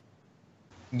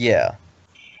 Yeah.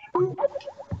 Oh,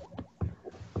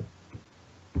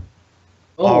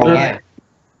 All yeah. right.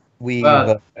 We've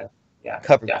Yeah.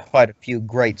 covered Yeah. quite a few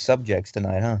great subjects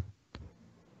tonight, huh?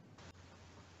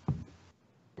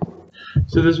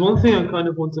 So there's one thing I kind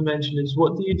of want to mention is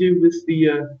what do you do with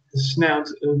the snout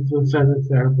of a feathered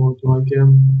theropod? Like,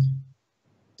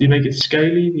 do you make it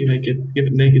scaly? Do you give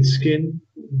it naked skin?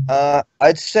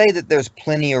 I'd say that there's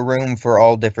plenty of room for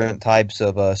all different types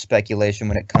of speculation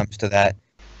when it comes to that.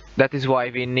 That is why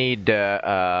we need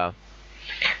Yeah,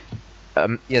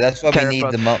 that's why we need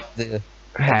the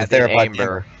head in theropod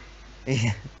amber.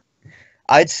 Yeah.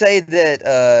 I'd say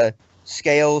that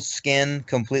scales, skin,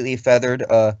 completely feathered,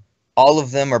 all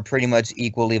of them are pretty much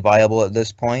equally viable at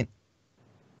this point,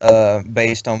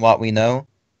 based on what we know.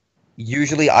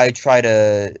 Usually, I try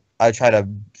to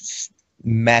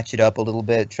match it up a little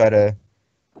bit, try to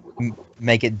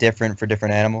make it different for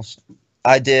different animals.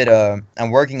 I'm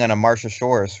working on a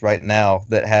Marsosaurus right now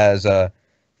that has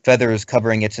feathers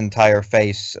covering its entire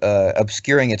face,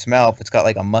 obscuring its mouth. It's got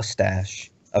like a mustache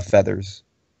of feathers.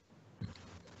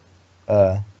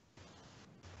 So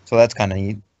that's kind of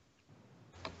neat.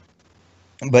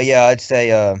 But yeah, I'd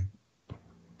say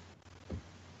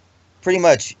pretty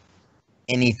much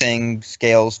anything,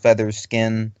 scales, feathers,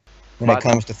 skin. When it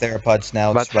comes to theropod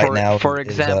snouts, right now, for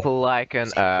example, like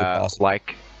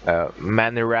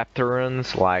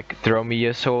Maniraptorans, like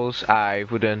Dromaeosaurs, I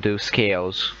wouldn't do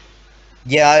scales.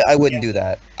 Yeah, I wouldn't do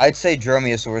that. I'd say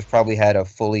Dromaeosaurs probably had a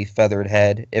fully feathered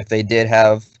head. If they did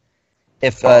have,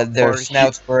 if their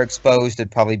snouts were exposed,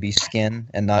 it'd probably be skin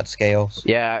and not scales.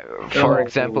 Yeah, for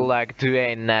example, like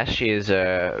Duane Nash is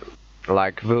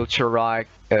like vulture-like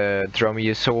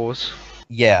Dromaeosaurs.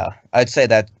 Yeah, I'd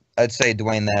say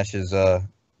Duane Nash's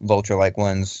vulture-like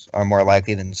ones are more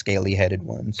likely than scaly-headed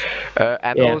ones.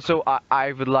 And also,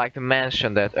 I would like to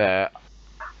mention that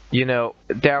you know,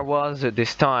 there was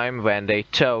this time when they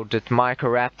thought that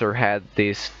Microraptor had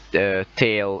this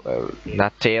tail,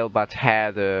 not tail, but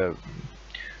had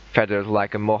feathers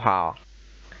like a mohawk,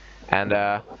 and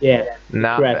Yeah, the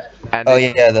now crest. and Oh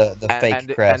it yeah, the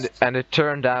fake crest. and it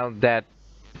turned out that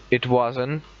it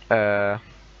wasn't Mhm.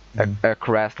 a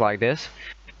crest like this.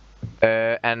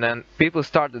 And then people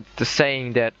started to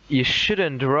saying that you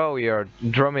shouldn't draw your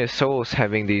dromaeosaurs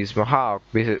having these mohawk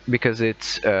because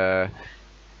it's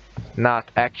not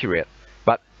accurate.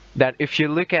 But that if you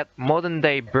look at modern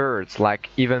day birds, like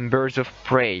even birds of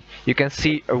prey, you can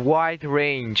see a wide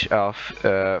range of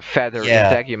feather Yeah.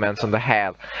 integuments on the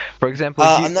head. For example,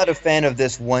 I'm not a fan of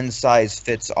this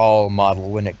one-size-fits-all model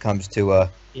when it comes to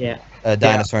Yeah. a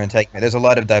dinosaur integument. There's a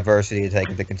lot of diversity to take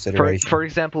into consideration. for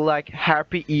example, like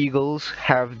harpy eagles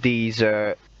have these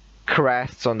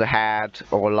crests on the head,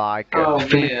 or like Oh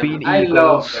Philippine man, I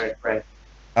love eagles. their crest.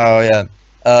 Oh yeah,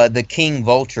 the king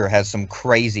vulture has some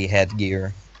crazy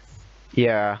headgear.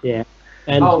 Yeah. Yeah.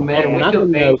 And Oh man, we another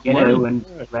should play, note, Yellow and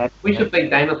red. we should play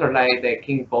dinosaurs like the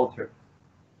king vulture.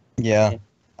 Yeah, Yeah.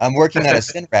 I'm working on a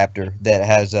Sinraptor that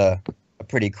has a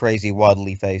pretty crazy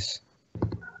waddly face.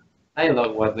 I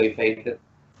love what they faces.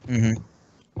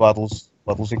 Waddles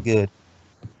are good.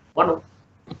 One of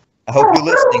I hope you're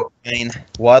listening, Wayne.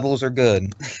 Waddles are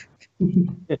good.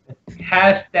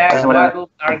 hashtag What I waddles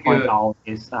are point good. out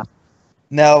is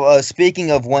Now,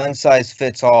 speaking of one size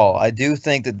fits all, I do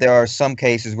think that there are some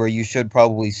cases where you should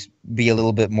probably be a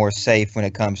little bit more safe when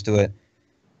it comes to it.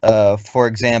 For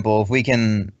example,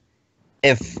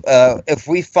 if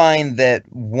we find that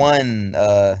one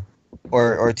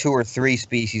or two or three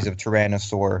species of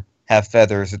tyrannosaur have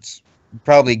feathers, it's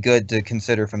probably good to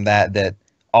consider from that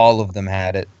all of them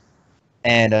had it.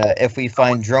 And if we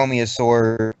find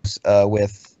dromaeosaurs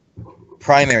with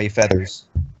primary feathers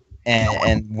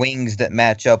and wings that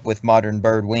match up with modern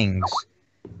bird wings,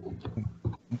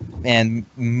 and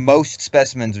most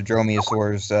specimens of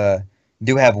dromaeosaurs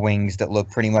do have wings that look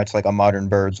pretty much like a modern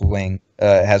bird's wing.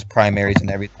 It has primaries and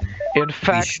everything. In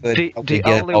fact, should the probably get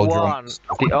all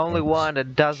the only one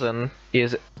that doesn't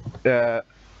is a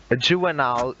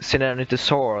juvenile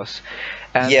Sinornithosaurus.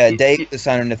 And Yeah, Dave the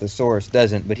Sinornithosaurus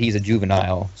doesn't, but he's a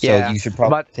juvenile, so yeah, you should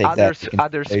probably but take that into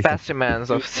other consideration. specimens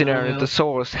of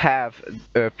Sinornithosaurus have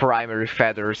primary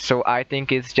feathers, so I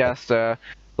think it's just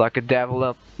like a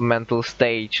developmental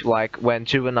stage, like when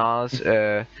juveniles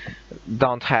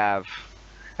don't have,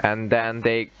 and then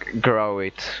they grow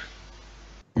it.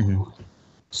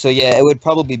 So yeah, it would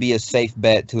probably be a safe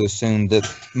bet to assume that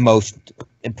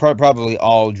probably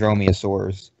all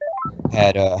dromaeosaurs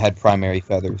had primary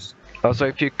feathers. Also,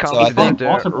 if you So I consider think- the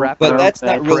Possible, raptor, But that's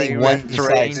not really prey one size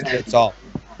range, fits all.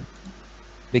 I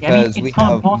Because mean, we it's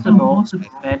not have possible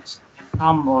that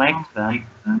some lack them.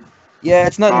 yeah,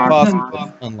 it's not Are- impossible, but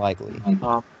it's unlikely.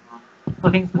 I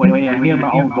think wait, I hear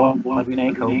my own voice like an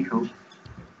echo.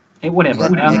 Hey, whatever.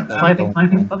 You got an So I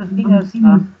think, but the thing is,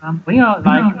 we are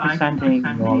like presenting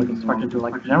your reconstruction to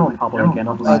like the general public and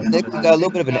not like. Nick, we got a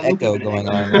little bit of an echo going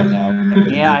on right now.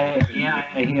 Yeah,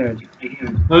 I hear it.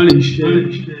 Holy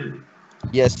shit.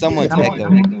 Yeah, someone's Someone-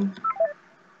 echoing.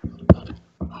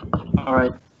 All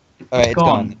right. Alright, it's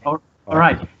gone. All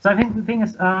right. So I think the thing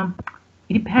is,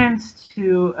 it depends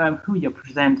to who you're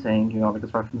presenting your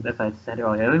reconstructions. As I said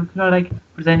earlier, if you're like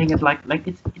presenting it like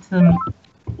it's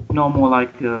more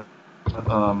like a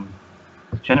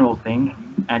general thing,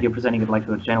 and you're presenting it like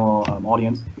to a general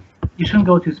audience. You shouldn't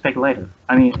go too speculative.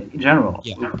 I mean, in general,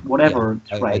 Yeah. whatever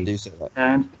I trait. do say that.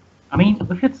 And I mean,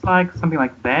 if it's like something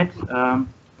like that,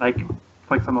 like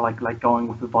for example, like going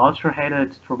with the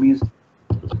vulture-headed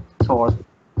dromaeosaur,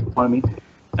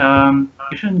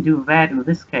 you shouldn't do that in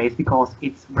this case because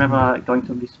it's rather going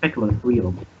to be speculative,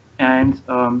 real, and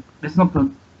this is not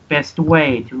the best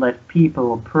way to let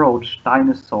people approach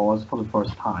dinosaurs for the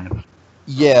first time.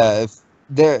 Yeah, if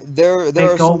there are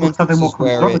go some with something more instances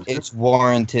where conservative. it's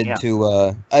warranted Yeah.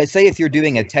 to I say if you're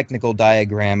doing a technical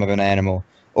diagram of an animal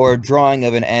or a drawing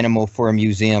of an animal for a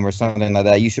museum or something like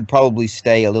that, you should probably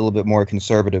stay a little bit more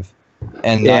conservative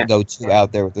and Yeah. not go too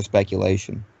out there with the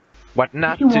speculation. but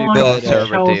not If you too want to show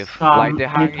conservative, some like the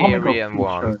anatomical Hungarian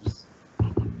one. features,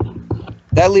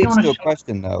 That leads wanna to a show-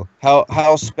 question though.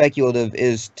 How speculative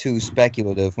is too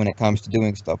speculative when it comes to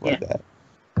doing stuff like that?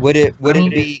 Would it mean-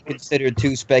 be considered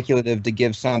too speculative to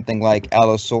give something like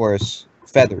Allosaurus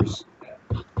feathers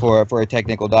for a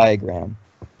technical diagram?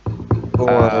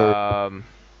 Or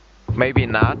Maybe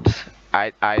not.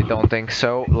 I don't think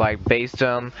so. Like based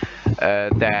on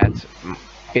that,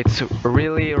 it's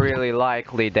really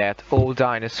likely that all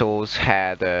dinosaurs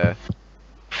had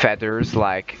feathers,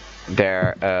 like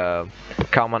their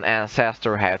common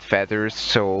ancestor had feathers.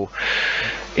 So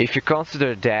if you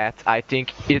consider that, I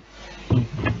think the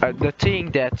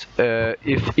thing that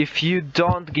if you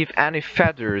don't give any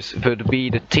feathers would be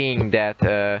the thing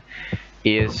that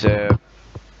is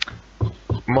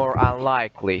more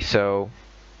unlikely. So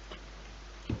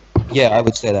Yeah, I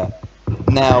would say that.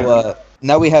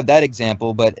 Now we have that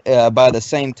example, but by the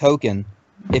same token,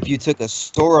 if you took a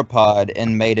sauropod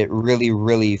and made it really,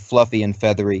 really fluffy and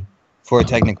feathery for a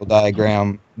technical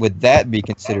diagram, would that be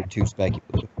considered too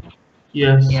speculative?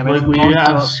 Yes, Yeah, like but we also-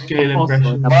 have scale also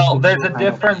impressions. Well, there's a kind of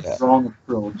difference. Wrong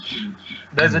approach.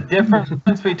 There's a difference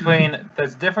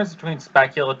between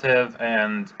speculative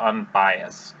and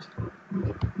unbiased.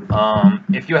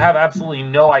 If you have absolutely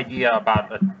no idea about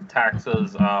the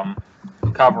tax's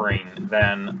covering,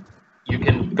 then you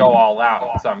can go all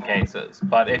out in some cases.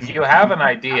 But if you have an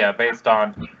idea based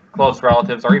on close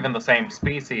relatives or even the same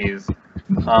species,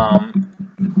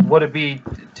 would it be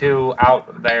too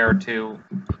out there to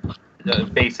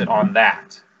base it on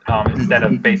that instead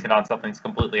of basing it on something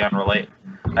completely unrelated?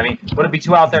 I mean, would it be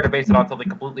too out there to base it on something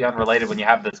completely unrelated when you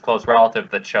have this close relative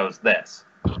that shows this?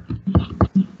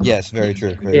 Yes, very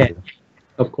true. Very Yeah. true.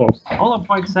 Of course. Hold on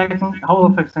for a second. Hold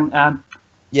on for a second.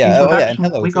 Yeah. Oh, yeah. And Introduction,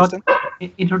 hello, we got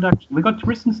Tristan. introduction. We got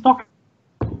Tristan Stock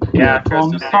Yeah,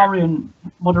 from Tristan. Saurian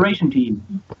moderation team.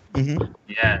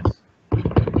 Yes.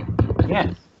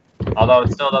 Yes. Although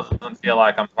it still doesn't feel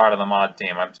like I'm part of the mod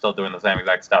team. I'm still doing the same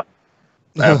exact stuff.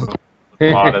 As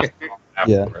the mod is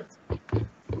afterwards.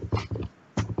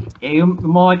 Yeah, you're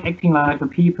more like acting like the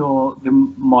people the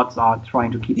mods are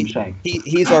trying to keep in check.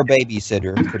 He's our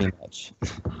babysitter, pretty much.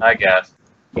 I guess.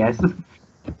 Yes.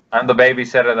 I'm the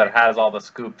babysitter that has all the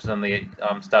scoops and the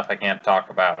stuff I can't talk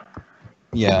about.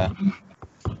 Yeah.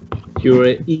 You're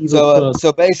an evil So, person.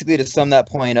 so basically, to sum that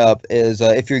point up, is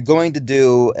if you're going to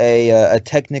do a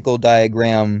technical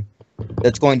diagram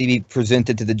that's going to be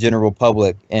presented to the general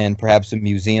public in perhaps a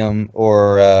museum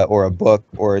or a book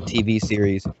or a TV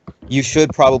series, you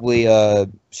should probably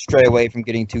stray away from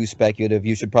getting too speculative.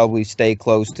 You should probably stay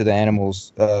close to the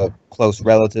animal's close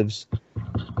relatives.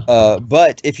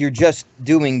 But if you're just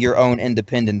doing your own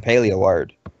independent paleo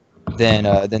art,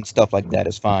 then stuff like that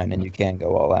is fine, and you can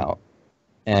go all out,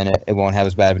 and it won't have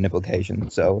as bad of an implication.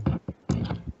 So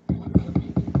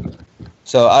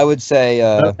I would say,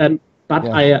 But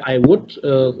yeah. I would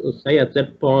say at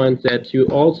that point that you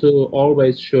also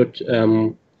always should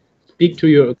speak to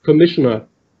your commissioner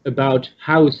about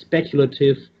how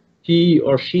speculative he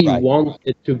or she Right. wants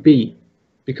it to be,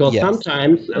 because Yes.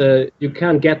 sometimes you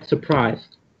can get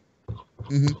surprised.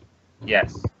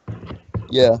 Yes.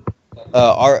 yeah.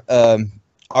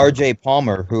 R.J.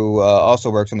 Palmer, who also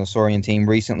works on the Saurian team,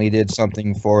 recently did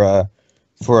something for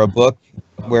a book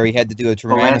where he had to do a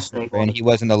tyrannosaur, and he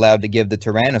wasn't allowed to give the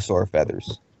tyrannosaur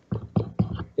feathers,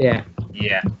 Yeah.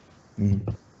 Yeah.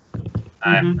 Mhm.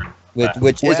 I'm-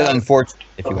 which is Well- unfortunate,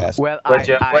 if you ask. well, Which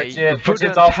is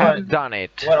wouldn't also- have done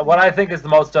it. What I think is the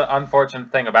most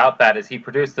unfortunate thing about that is he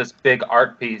produced this big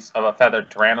art piece of a feathered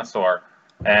tyrannosaur,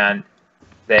 and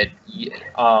that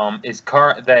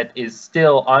is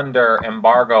still under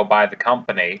embargo by the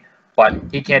company, but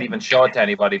he can't even show it to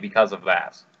anybody because of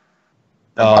that.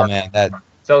 Oh man,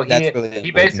 So that's really he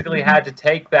unfortunate. basically had to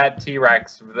take that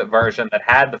T-Rex version that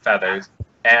had the feathers,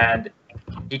 and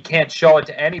he can't show it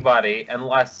to anybody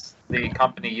unless the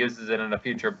company uses it in a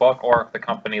future book or if the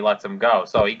company lets him go.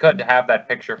 So he could have that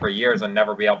picture for years and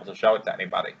never be able to show it to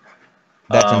anybody.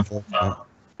 That's unfortunate.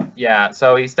 Yeah,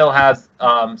 so he still has,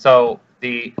 so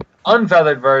the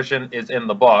unfeathered version is in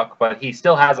the book, but he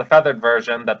still has a feathered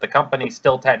version that the company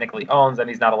still technically owns and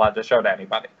he's not allowed to show to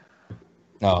anybody.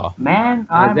 Oh, Man,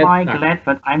 Yeah, I'm that's like not- glad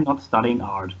that I'm not studying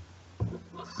art.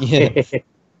 yeah.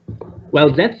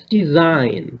 Well, that's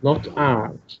design, not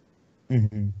art.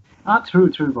 Mhm.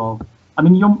 True, Bob. I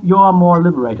mean, you are more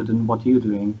liberated in what you're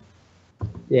doing.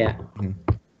 Yeah. Mhm.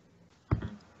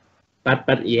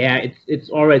 But yeah, it's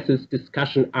always this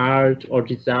discussion, art or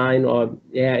design, or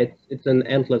yeah, it's an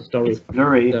endless story. It's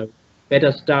blurry. So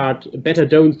better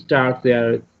don't start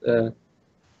there.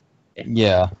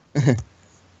 Yeah.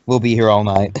 We'll be here all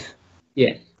night.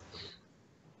 Yes.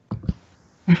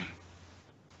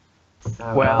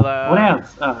 So, Well, what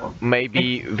else?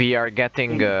 Maybe we are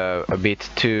getting a bit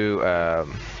too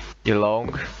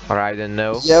long, or I don't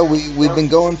know. Yeah, we've been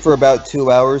going for about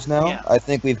 2 hours now. Yeah. I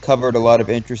think we've covered a lot of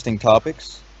interesting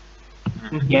topics.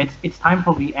 Yeah, it's time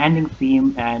for the ending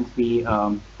theme and the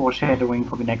foreshadowing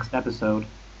for the next episode.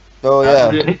 Oh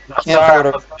yeah,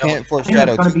 Sorry, can't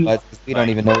foreshadow gonna too be- much because we don't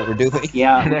even know what we're doing.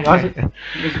 Yeah, we also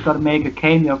got to make a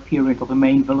cameo appearance of the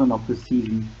main villain of this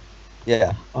season.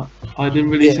 Yeah. I didn't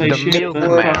really Yeah, say the shit. milk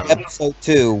But man. Episode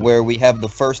 2, where we have the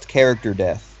first character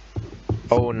death.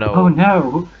 Oh Oh no.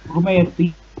 no, who may it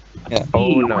be? Yeah.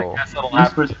 Oh I no. guess it'll This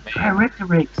happen was to me.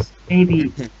 Characterix,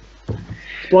 baby. But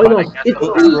I Spoilers. guess It's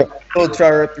it'll happen. Will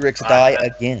Triceratops die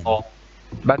again?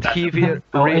 But he will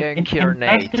Well,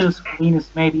 reincarnate.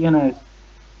 Venus may be in it.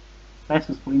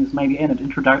 Festus Venus may be in it.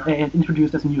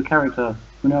 Introduced as a new character.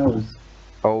 Who knows?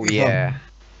 Oh yeah.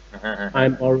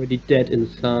 I'm already dead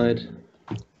inside.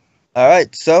 All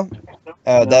right, so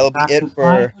that'll be it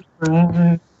for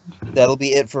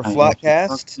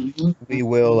Flockcast. We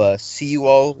will see you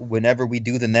all whenever we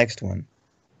do the next one.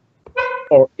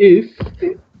 Or if.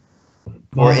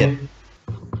 Or I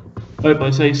hope I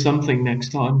say something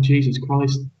next time. Jesus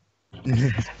Christ.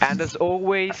 And as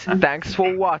always, thanks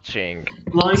for watching.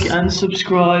 Like and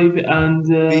subscribe, and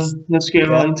let's get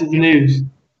right into the news.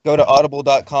 Go to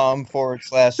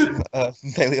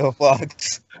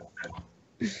audible.com/paleoflogs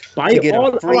Buy to get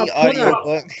all a free our products.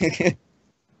 audiobook.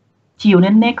 Tune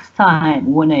in next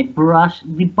time when I brush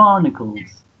the barnacles.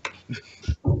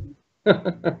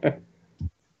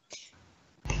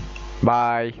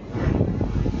 Bye.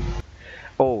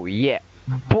 Oh yeah.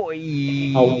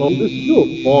 Boy. How long is your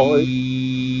boy?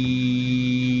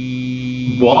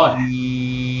 Why?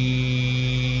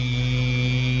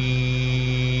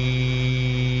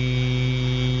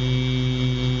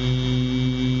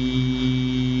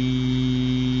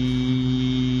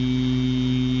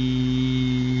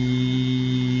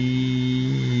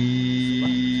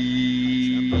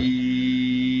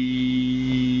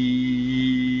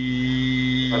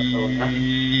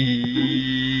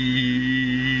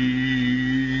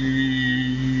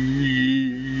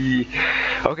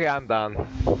 Okay, I'm done.